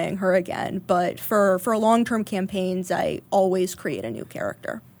forward to playing her again. But for long-term campaigns, I always create a new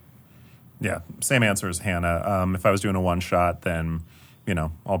character. Yeah, same answer as Hannah. If I was doing a one-shot, then,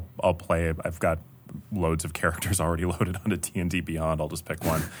 I'll play. I've got loads of characters already loaded onto D&D Beyond. I'll just pick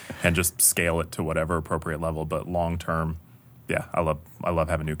one and just scale it to whatever appropriate level. But long term, yeah, I love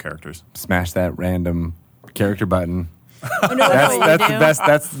having new characters. Smash that random character button. I know That's what you the do. best.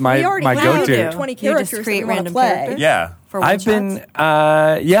 That's my We already go-to. have 20 You characters just that create we want to random play. characters? Yeah. For I've one-shots?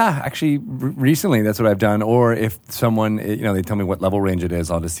 been, actually, recently that's what I've done. Or if someone, they tell me what level range it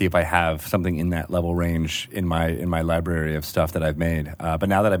is, I'll just see if I have something in that level range in my library of stuff that I've made. But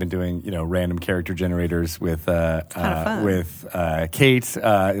now that I've been doing, random character generators with fun. with Kate,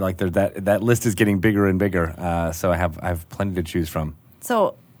 like that list is getting bigger and bigger. So I have plenty to choose from.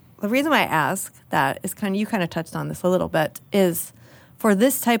 So the reason why I ask that is you kind of touched on this a little bit, is for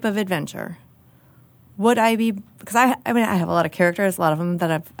this type of adventure, would I be, because I have a lot of characters, a lot of them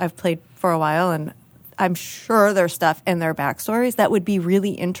that I've played for a while, and I'm sure there's stuff in their backstories that would be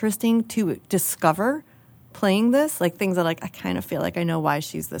really interesting to discover playing this, like things that I kind of feel like I know why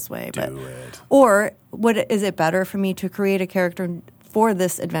she's this way. Do it. Or is it better for me to create a character for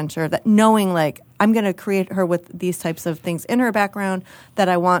this adventure that knowing I'm going to create her with these types of things in her background that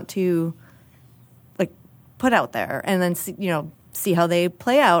I want to put out there and then see how they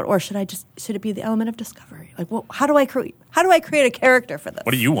play out, or should it be the element of discovery? How do I create a character for this?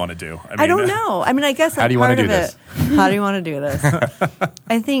 What do you want to do? I don't know. I guess How do you part wanna of do this? How do you want to do this?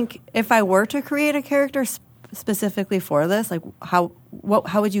 I think if I were to create a character specifically for this, how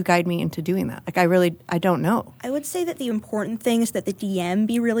would you guide me into doing that? I don't know. I would say that the important thing is that the DM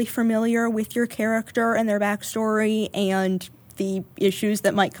be really familiar with your character and their backstory and the issues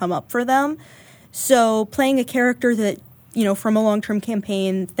that might come up for them. So playing a character that, from a long-term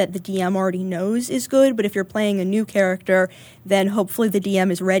campaign that the DM already knows is good, but if you're playing a new character, then hopefully the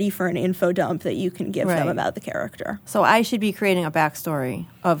DM is ready for an info dump that you can give them Right. about the character. So I should be creating a backstory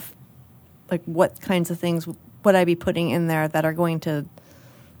of what kinds of things would I be putting in there that are going to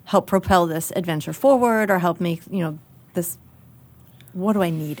help propel this adventure forward or help make, this, what do I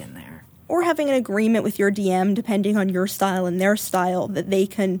need in there? Or having an agreement with your DM, depending on your style and their style, that they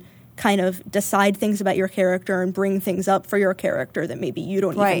can kind of decide things about your character and bring things up for your character that maybe you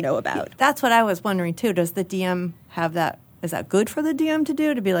don't even know about. That's what I was wondering too. Does the DM have that? Is that good for the DM to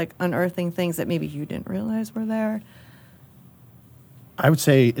do, to be unearthing things that maybe you didn't realize were there? I would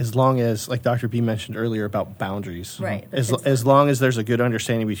say as long as, like Dr. B mentioned earlier about boundaries. Right. As long as there's a good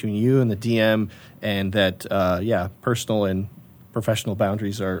understanding between you and the DM and that, personal and professional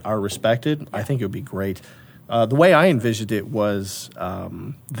boundaries are respected, I think it would be great. The way I envisioned it was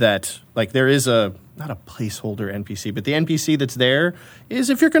that, there is not a placeholder NPC, but the NPC that's there is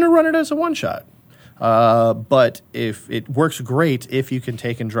if you're going to run it as a one-shot. But if it works great if you can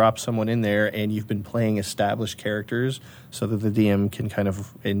take and drop someone in there and you've been playing established characters so that the DM can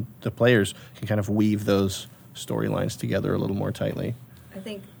and the players can kind of weave those storylines together a little more tightly. I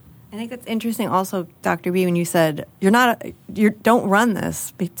think that's interesting. Also, Dr. B, when you said you don't run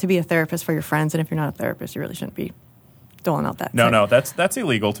this to be a therapist for your friends, and if you're not a therapist, you really shouldn't be doling out that. No, that's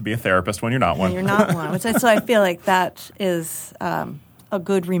illegal to be a therapist when you're not one. And you're not one. So I feel like that is a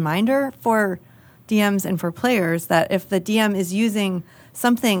good reminder for DMs and for players that if the DM is using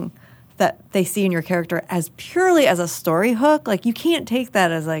something that they see in your character as purely as a story hook, you can't take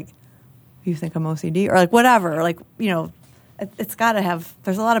that as you think I'm OCD or whatever. It's got to have,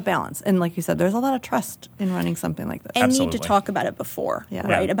 there's a lot of balance. And like you said, there's a lot of trust in running something like this. And Absolutely. need to talk about it before, Yeah.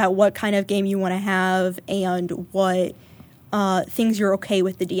 right? Yeah. About what kind of game you want to have and what things you're okay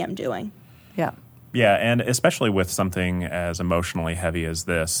with the DM doing. Yeah. Yeah, and especially with something as emotionally heavy as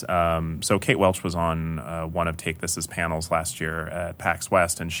this. So Kate Welch was on one of Take This's panels last year at PAX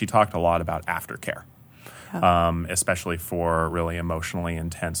West, and she talked a lot about aftercare, especially for really emotionally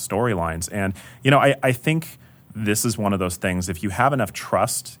intense storylines. And, I think this is one of those things, if you have enough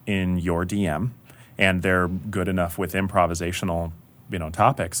trust in your DM and they're good enough with improvisational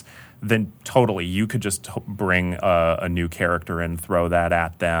topics, then totally you could just bring a new character and throw that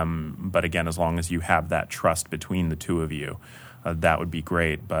at them. But again, as long as you have that trust between the two of you, that would be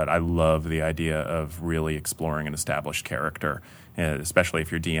great. But I love the idea of really exploring an established character, especially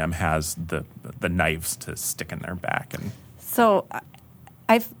if your DM has the knives to stick in their back. And So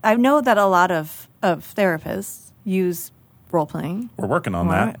I know that a lot of therapists use role playing. We're working on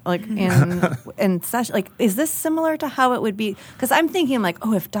that. Like in session, like is this similar to how it would be? Because I'm thinking like,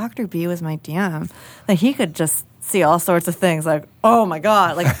 oh, if Dr. B was my DM, like he could just see all sorts of things. Like, oh my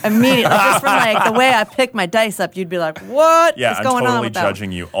god, like immediately, like, just from like the way I pick my dice up, you'd be like, what is I'm going on totally with that?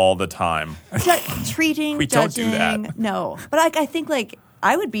 judging you all the time. Treating, We don't judging, do that. no. But I think like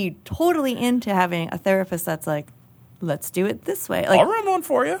I would be totally into having a therapist that's like, let's do it this way. Like, I'll run one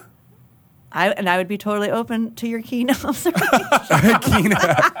for you. I would be totally open to your keynote observation.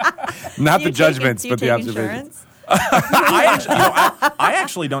 Not the judgments, but the observations. I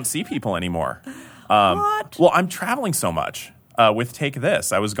actually don't see people anymore. What? Well, I'm traveling so much with Take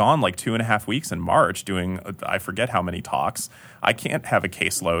This. I was gone like 2.5 weeks in March doing I forget how many talks. I can't have a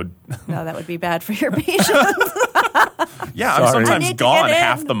caseload. No, that would be bad for your patients. Yeah, I'm I sometimes need to gone get in.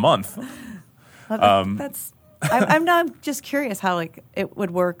 half the month. That's. I'm just curious how like it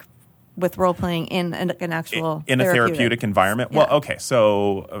would work with role playing in an actual in a therapeutic environment. Yeah. Well, okay,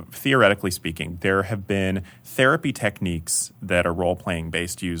 so theoretically speaking, there have been therapy techniques that are role playing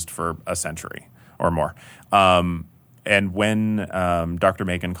based used for a century or more. And when Dr.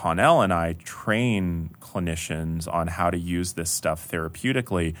 Megan Connell and I train clinicians on how to use this stuff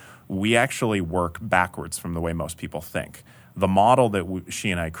therapeutically, we actually work backwards from the way most people think. The model that she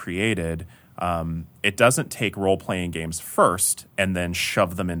and I created, it doesn't take role-playing games first and then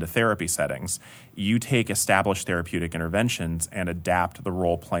shove them into therapy settings. You take established therapeutic interventions and adapt the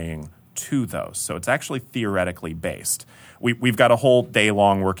role-playing to those. So it's actually theoretically based. We've got a whole day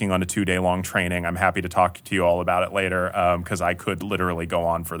long working on a 2-day-long training. I'm happy to talk to you all about it later because I could literally go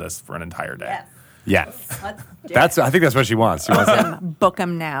on for this for an entire day. Yes. Yes. I think that's what she wants. She wants Book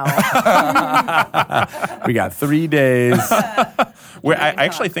them now. we got 3 days. I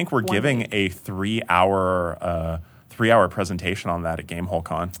actually think we're giving a 3-hour presentation on that at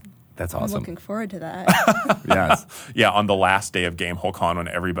GameholeCon. That's I'm awesome. looking forward to that. Yes. Yeah, on the last day of GameholeCon when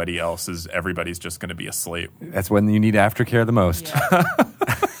everybody's just going to be asleep. That's when you need aftercare the most.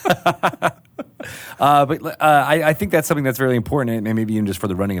 I think that's something that's very important, and maybe even just for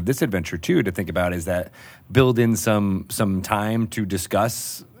the running of this adventure too, to think about is that build in some time to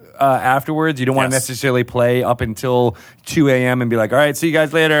discuss afterwards. You don't want to necessarily play up until 2 a.m. and be like, all right, see you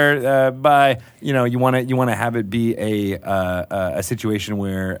guys later, bye. You know, you want to have it be a situation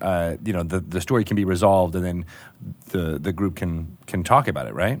where the story can be resolved, and then the group can talk about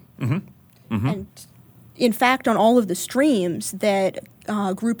it, right? Mm-hmm. Mm-hmm. And in fact, on all of the streams that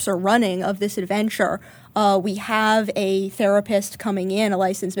groups are running of this adventure, we have a therapist coming in, a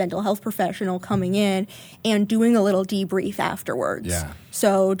licensed mental health professional coming in and doing a little debrief afterwards. Yeah.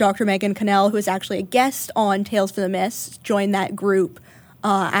 So Dr. Megan Connell, who is actually a guest on Tales from the Mist, joined that group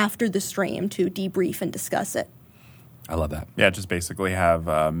after the stream to debrief and discuss it. I love that. Yeah, just basically have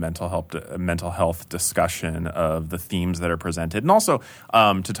a mental health discussion of the themes that are presented. And also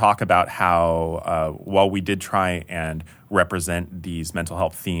to talk about how while we did try and represent these mental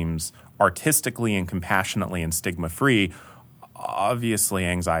health themes artistically and compassionately and stigma-free, obviously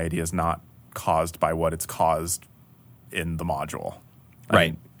anxiety is not caused by what it's caused in the module.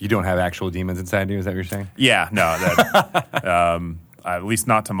 Right. You don't have actual demons inside you, is that what you're saying? Yeah, no. That, at least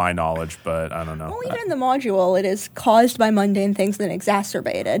not to my knowledge, but I don't know. Well, even in the module, it is caused by mundane things then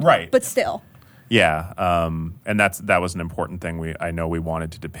exacerbated. Right. But still. Yeah, and that was an important thing I know we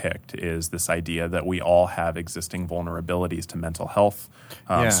wanted to depict is this idea that we all have existing vulnerabilities to mental health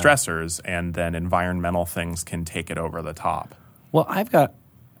stressors, and then environmental things can take it over the top. Well, I've got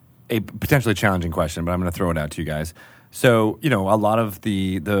a potentially challenging question, but I'm going to throw it out to you guys. So, a lot of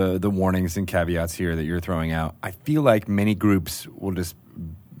the warnings and caveats here that you're throwing out, I feel like many groups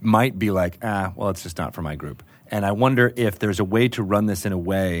might be like, well, it's just not for my group. And I wonder if there's a way to run this in a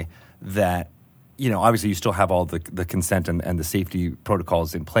way that, obviously you still have all the consent and the safety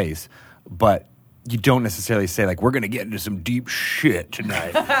protocols in place, but you don't necessarily say like, we're going to get into some deep shit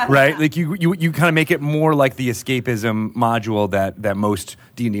tonight, right? Like you kind of make it more like the escapism module that most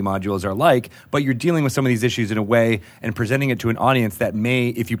D&D modules are like, but you're dealing with some of these issues in a way and presenting it to an audience that may,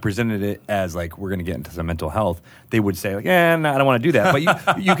 if you presented it as like, we're going to get into some mental health, they would say like, no, I don't want to do that.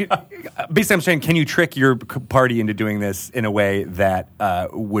 But you could, basically I'm saying, can you trick your party into doing this in a way that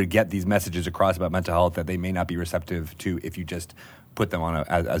would get these messages across about mental health that they may not be receptive to if you just put them on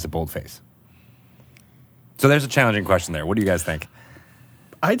as a bold face? So there's a challenging question there. What do you guys think?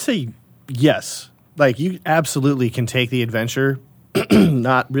 I'd say yes. Like, you absolutely can take the adventure,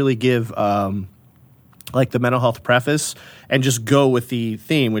 not really give like the mental health preface, and just go with the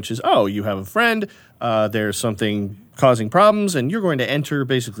theme, which is, you have a friend there's something causing problems, and you're going to enter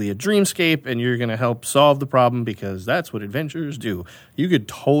basically a dreamscape, and you're going to help solve the problem because that's what adventurers do. You could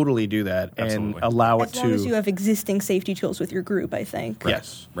totally do that and allow it As to... long as you have existing safety tools with your group, I think.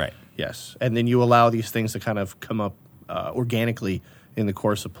 Yes. Right. Yes. And then you allow these things to kind of come up organically in the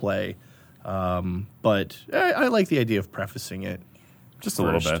course of play. But I like the idea of prefacing it. Just a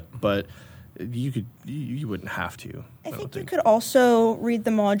little bit. But you wouldn't have to. I don't think you could also read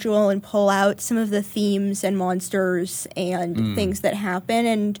the module and pull out some of the themes and monsters and things that happen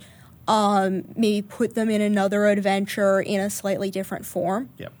and maybe put them in another adventure in a slightly different form.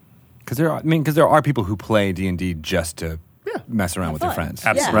 Yep. Because there are people who play D&D just to mess around with their fun. friends.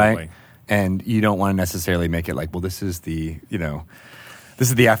 Absolutely. Right? And you don't want to necessarily make it like, well, this is the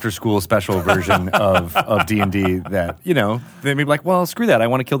after-school special version of D&D that, they may be like, well, screw that. I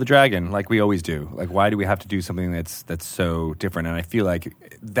want to kill the dragon like we always do. Like, why do we have to do something that's so different? And I feel like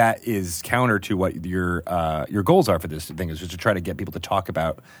that is counter to what your goals are for this thing, is just to try to get people to talk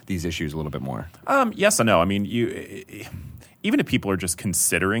about these issues a little bit more. Yes and no. I mean, even if people are just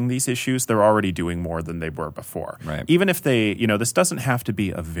considering these issues, they're already doing more than they were before. Right. Even if they, this doesn't have to be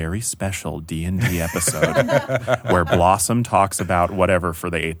a very special D&D episode where Blossom talks about whatever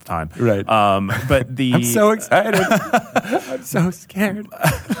for the 8th time. Right. But I'm so excited. I'm so scared.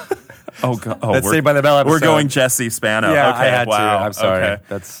 Oh, God. That's Saved by the Bell episode. We're going Jesse Spano. Yeah, okay, I had wow. to. I'm sorry. Okay.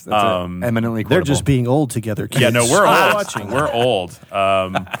 That's eminently quotable. They're just being old together, kids. Yeah, no, we're old. Watching. We're old.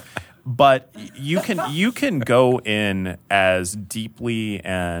 But you can go in as deeply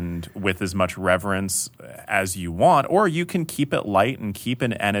and with as much reverence as you want, or you can keep it light and keep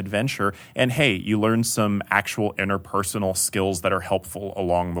it an adventure. And hey, you learn some actual interpersonal skills that are helpful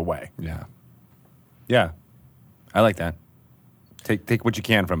along the way. Yeah. Yeah. I like that. Take what you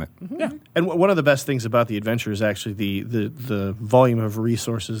can from it. Yeah. And one of the best things about the adventure is actually the volume of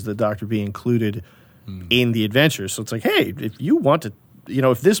resources that Dr. B included in the adventure. So it's like, hey, if you want to,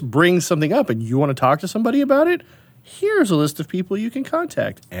 if this brings something up and you want to talk to somebody about it, here's a list of people you can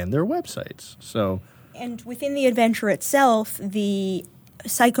contact and their websites. And within the adventure itself, the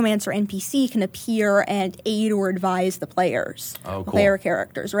Psychomancer NPC can appear and aid or advise the players, cool. player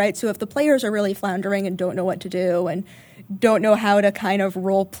characters, right? So if the players are really floundering and don't know what to do and don't know how to kind of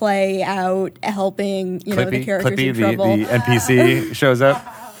role play out helping, the characters in trouble. The NPC shows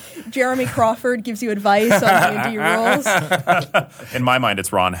up. Jeremy Crawford gives you advice on D&D rules. In my mind,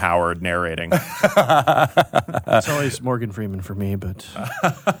 it's Ron Howard narrating. It's always Morgan Freeman for me, but...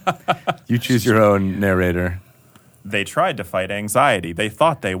 You choose your own narrator. They tried to fight anxiety. They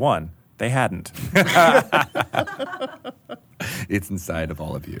thought they won. They hadn't. It's inside of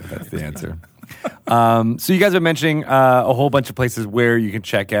all of you. That's the answer. So you guys are mentioning a whole bunch of places where you can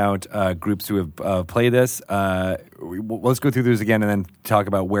check out groups who have played this. Let's go through those again and then talk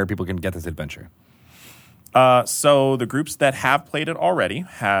about where people can get this adventure. So the groups that have played it already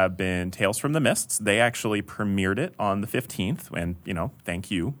have been Tales from the Mists. They actually premiered it on the 15th, and,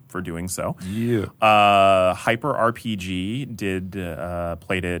 thank you for doing so. Yeah. Hyper RPG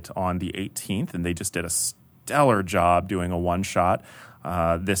played it on the 18th, and they just did a stellar job doing a one-shot.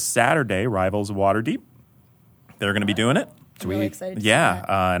 This Saturday, Rivals of Waterdeep, they're going to be doing it. I'm really excited to see Yeah,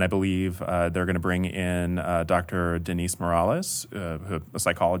 that. and I believe they're going to bring in Dr. Denise Morales, a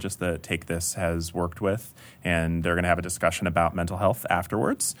psychologist that Take This has worked with, and they're going to have a discussion about mental health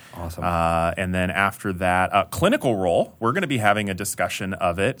afterwards. Awesome. And then after that, Clinical Role, we're going to be having a discussion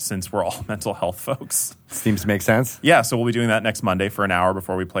of it since we're all mental health folks. Seems to make sense. Yeah, so we'll be doing that next Monday for an hour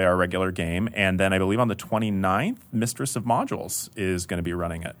before we play our regular game. And then I believe on the 29th, Mistress of Modules is going to be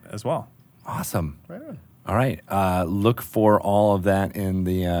running it as well. Awesome. Right on. All right. Look for all of that in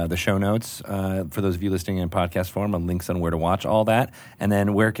the show notes for those of you listening in podcast form, and links on where to watch all that. And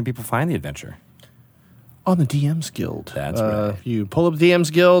then where can people find the adventure? On the DM's Guild. That's right. You pull up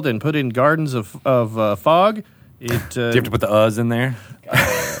DM's Guild and put in Gardens of Fog. Do you have to put the "us" in there?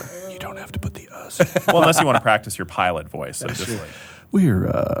 You don't have to put the us. Well, unless you want to practice your pilot voice. So just like,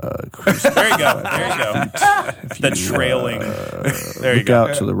 We're cruising. there you go. There you go. The trailing. There you Look go.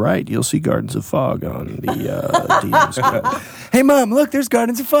 out to the right. You'll see Gardens of Fog on the DM's Guild. Hey, Mom, look, there's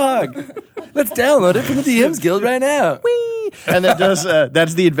Gardens of Fog. Let's download it from the DM's Guild right now. And that does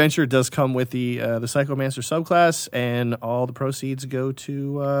that's the adventure. It does come with the Psychomancer subclass, and all the proceeds go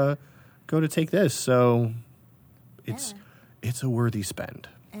to Take This. So it's a worthy spend.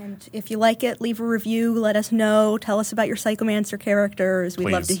 And if you like it, leave a review, let us know, tell us about your Psychomancer characters.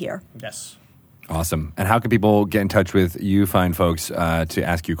 We'd love to Please. hear. Yes. Awesome. And how can people get in touch with you fine folks to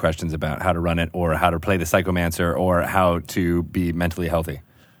ask you questions about how to run it, or how to play the Psychomancer, or how to be mentally healthy?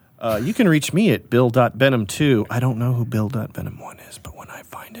 You can reach me at bill.benham2. I don't know who bill.benham1 is, but when I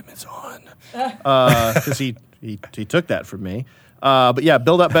find Find him is on. Because he took that from me. But yeah,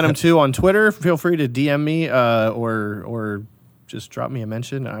 Build Up Venom 2 on Twitter. Feel free to DM me or just drop me a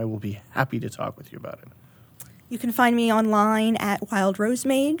mention. I will be happy to talk with you about it. You can find me online at Wild Rose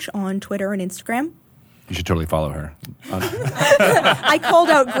Mage on Twitter and Instagram. You should totally follow her. I called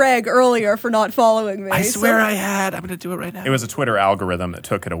out Greg earlier for not following me. I swear I had. I'm going to do it right now. It was a Twitter algorithm that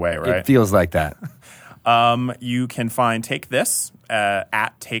took it away, right? It feels like that. You can find Take This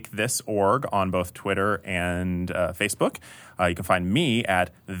at TakeThis.org on both Twitter and Facebook. You can find me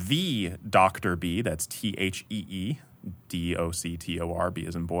at the Dr. B, that's TheeDoctor,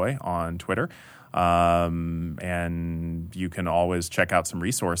 as in boy, on Twitter. And you can always check out some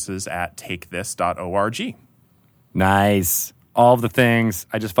resources at takethis.org. Nice. All of the things.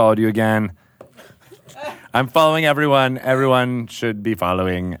 I just followed you again. I'm following everyone. Everyone should be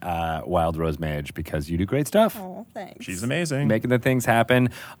following Wild Rose Mage because you do great stuff. Oh, thanks. She's amazing. Making the things happen,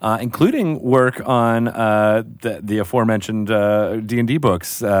 including work on the aforementioned D&D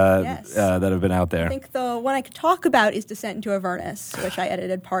books Yes. that have been out there. I think the one I could talk about is Descent into Avernus, which I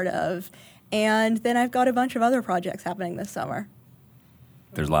edited part of. And then I've got a bunch of other projects happening this summer.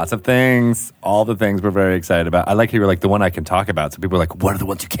 There's lots of things, all the things we're very excited about. I like how you were like, the one I can talk about. So people are like, what are the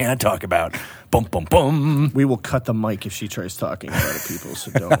ones you can't talk about? Boom, boom, boom. We will cut the mic if she tries talking about other people,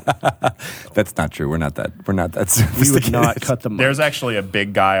 so don't. That's not true. We're not that We would sophisticated. not cut the mic. There's actually a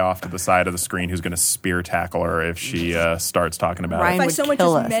big guy off to the side of the screen who's going to spear tackle her if she starts talking about Ryan If I would so much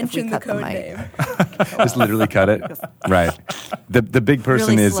kill as us if we mention the cut the code mic. name. Just literally cut it. Right. The big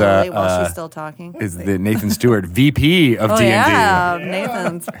person Really is slowly while she's still talking. is the Nathan Stewart, VP of Oh D&D. yeah,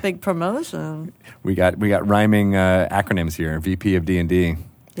 Nathan's big promotion. We got rhyming acronyms here. VP of D&D. I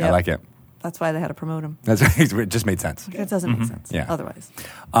Yep. like it. That's why they had to promote him. That's it just made sense. It doesn't make sense. Yeah. Otherwise.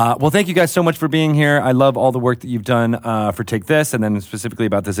 Well, thank you guys so much for being here. I love all the work that you've done for Take This, and then specifically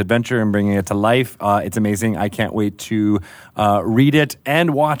about this adventure and bringing it to life. It's amazing. I can't wait to read it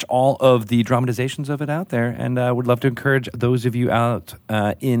and watch all of the dramatizations of it out there. And I would love to encourage those of you out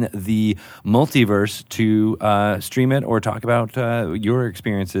in the multiverse to stream it or talk about your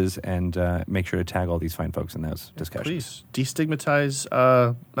experiences and make sure to tag all these fine folks in those discussions. Please destigmatize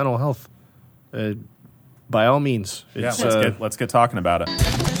mental health. By all means. Yeah, It's, let's get talking about it.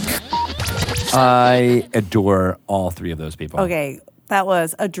 I adore all three of those people. Okay, that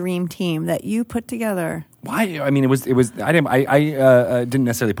was a dream team that you put together. Why? I mean, it was. I didn't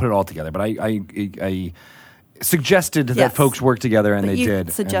necessarily put it all together, but I suggested that Yes. folks work together, and But they you did. and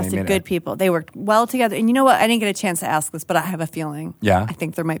they suggested made good it. people. They worked well together. And you know what? I didn't get a chance to ask this, but I have a feeling. Yeah? I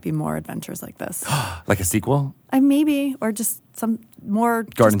think there might be more adventures like this. Like a sequel. Maybe, or just some more.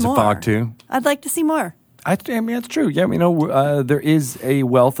 Gardens just of more. Fog too? I'd like to see more. I mean, that's true. Yeah, there is a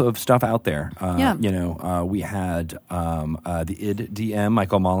wealth of stuff out there. Yeah. We had the id DM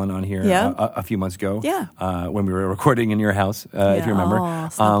Michael Mullen on here Yeah. a few months ago. Yeah. When we were recording in your house, if you remember. Oh,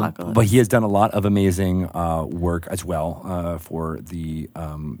 Snowpocalypse. But he has done a lot of amazing work as well for the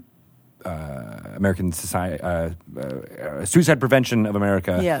American Society, Suicide Prevention of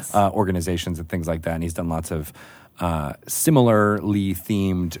America Yes. organizations and things like that. And he's done lots of similarly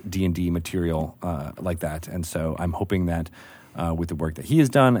themed D&D material like that. And so I'm hoping that with the work that he has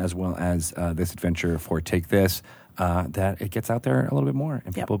done, as well as this adventure for Take This, that it gets out there a little bit more.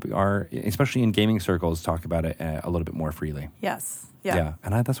 And Yep. people are, especially in gaming circles, talk about it a little bit more freely. Yes. Yeah.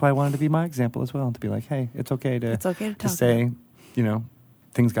 And that's why I wanted to be my example as well, to be like, hey, it's okay to talk say,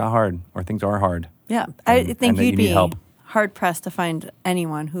 things got hard or things are hard. Yeah. I And think that you'd you be need help. hard pressed to find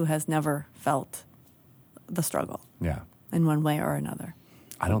anyone who has never felt the struggle Yeah. in one way or another.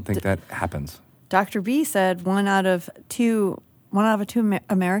 I don't think that happens. Dr. B said one out of two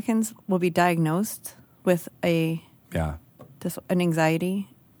Americans will be diagnosed with an Yeah. anxiety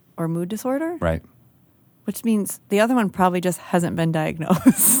or mood disorder, Right. which means the other one probably just hasn't been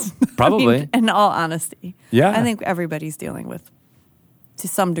diagnosed. Probably. I mean, in all honesty. Yeah. I think everybody's dealing with to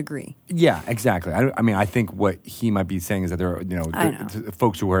some degree. Yeah, exactly. I think what he might be saying is that there are, I know.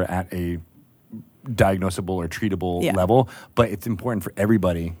 folks who are at a diagnosable or treatable Yeah. level, but it's important for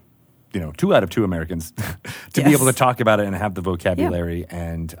everybody, 2 out of 2 Americans to be Yes. able to talk about it and have the vocabulary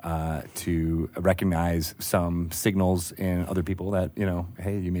and to recognize some signals in other people that,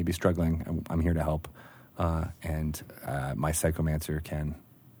 hey, you may be struggling. I'm here to help. And my psychomancer can.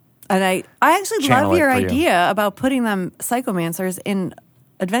 And I actually Channel love it your for you. idea about putting them psychomancers in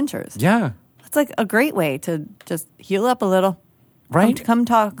adventures. Yeah. It's like a great way to just heal up a little. Right. Come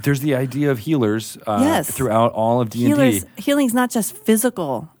talk. There's the idea of healers Yes. throughout all of D&D. Healing's not just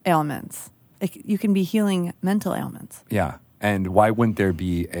physical ailments. You can be healing mental ailments. Yeah. And why wouldn't there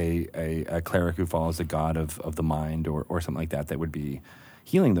be a cleric who follows the god of the mind or something like that would be,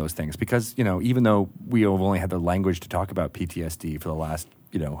 healing those things. Because, even though we have only had the language to talk about PTSD for the last,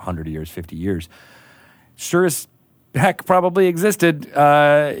 100 years, 50 years, sure as heck probably existed,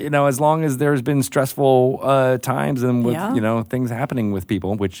 as long as there's been stressful times and with, things happening with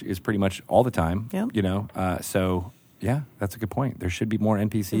people, which is pretty much all the time, so, yeah, that's a good point. There should be more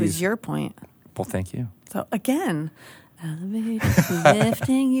NPCs. It was your point. Well, thank you. So, again, elevator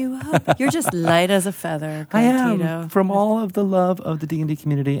lifting you up. You're just light as a feather, I Greg am, Tito. from all of the love of the D&D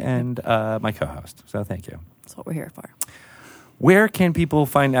community and my co-host. So thank you. That's what we're here for. Where can people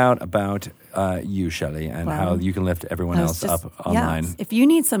find out about you, Shelley, and how you can lift everyone else up online? Yes. If you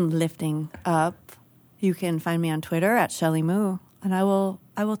need some lifting up, you can find me on Twitter at Shelley Moo, and I will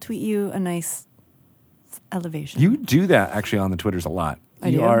tweet you a nice elevation. You do that actually on the Twitters a lot.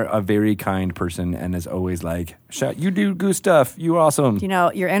 You are a very kind person and is always like, you do good stuff. You're awesome.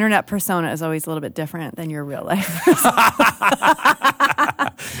 Your internet persona is always a little bit different than your real life. Is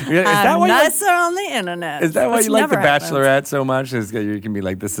that why nicer on the internet. Is that why Which you like The never happens. Bachelorette so much? Is you can be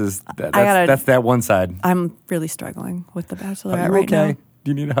like, that's that one side. I'm really struggling with The Bachelorette Are you right okay? now.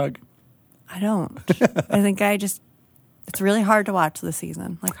 Do you need a hug? I don't. I think it's really hard to watch this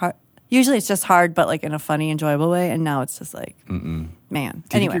season. Usually it's just hard, but in a funny, enjoyable way. And now it's just man. Do you Anyway,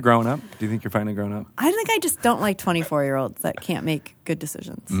 think you're growing up? Do you think you're finally growing up? I think I just don't like 24-year-olds that can't make good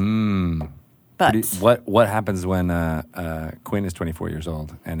decisions. But What happens when Quinn is 24 years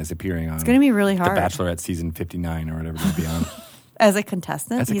old and is appearing on it's going to be really hard. The Bachelorette season 59 or whatever it'll be on? As a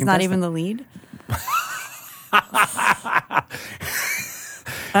contestant, he's not even the lead.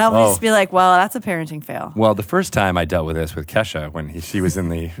 I'll just be like, well, that's a parenting fail. Well, the first time I dealt with this with Kesha when she was in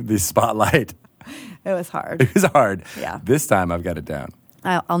the spotlight, It was hard. it was hard. Yeah. This time I've got it down.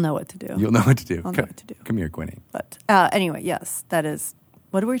 I'll know what to do. You'll know what to do. I'll know what to do. Come here, Quinny. But anyway, yes, that is.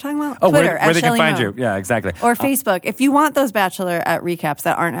 What were we talking about? Oh, Twitter, where they can Shelley find Mo. you. Yeah, exactly. Or Facebook. If you want those Bachelorette recaps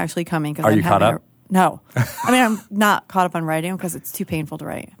that aren't actually coming. Are you caught up? No. I mean, I'm not caught up on writing because it's too painful to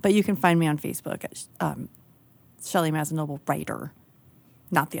write. But you can find me on Facebook at Shelley Mazanoble Writer.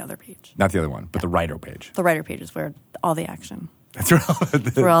 Not the other page. Not the other one, but the writer page. The writer page is where all the action. That's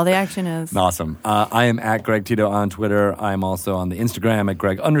where all the action is. Awesome. I am at Greg Tito on Twitter. I'm also on the Instagram at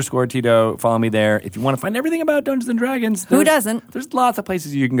Greg_Tito. Follow me there. If you want to find everything about Dungeons and Dragons. Who doesn't? There's lots of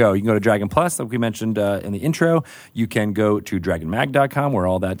places you can go. You can go to Dragon Plus, like we mentioned in the intro. You can go to dragonmag.com where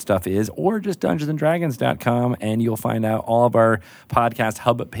all that stuff is, or just dungeonsanddragons.com, and you'll find out all of our podcast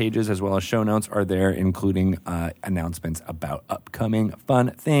hub pages as well as show notes are there, including announcements about upcoming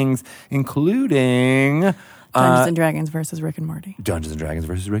fun things, including... Dungeons and Dragons versus Rick and Morty. Dungeons and Dragons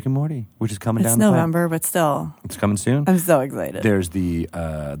versus Rick and Morty, which is coming down It's the pipe. November, but still. It's coming soon. I'm so excited. There's the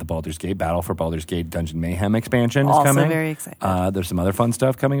Baldur's Gate Battle for Baldur's Gate Dungeon Mayhem expansion is Also coming. very excited. There's some other fun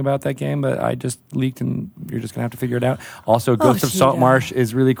stuff coming about that game, but I just leaked and you're just going to have to figure it out. Also, Ghost of Saltmarsh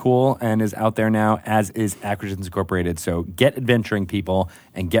is really cool and is out there now, as is Acquisitions Incorporated. So get adventuring, people,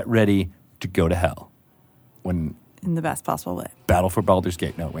 and get ready to go to hell. In the best possible way. Battle for Baldur's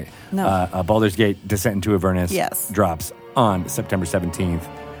Gate. No, wait. No. Baldur's Gate Descent into Avernus drops on September 17th.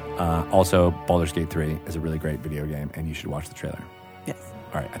 Also, Baldur's Gate 3 is a really great video game, and you should watch the trailer. Yes.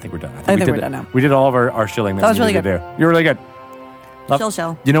 All right, I think we're done. I think we're done now. We did all of our shilling that was we really needed to do. You're really good.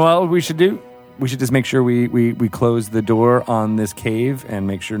 Chill. You know what we should do? We should just make sure we close the door on this cave and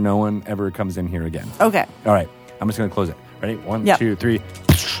make sure no one ever comes in here again. Okay. All right, I'm just going to close it. Ready? 1, 2, 3.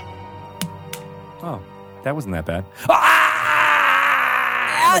 Oh. That wasn't that bad.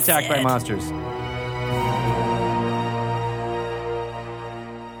 I'm attacked by monsters.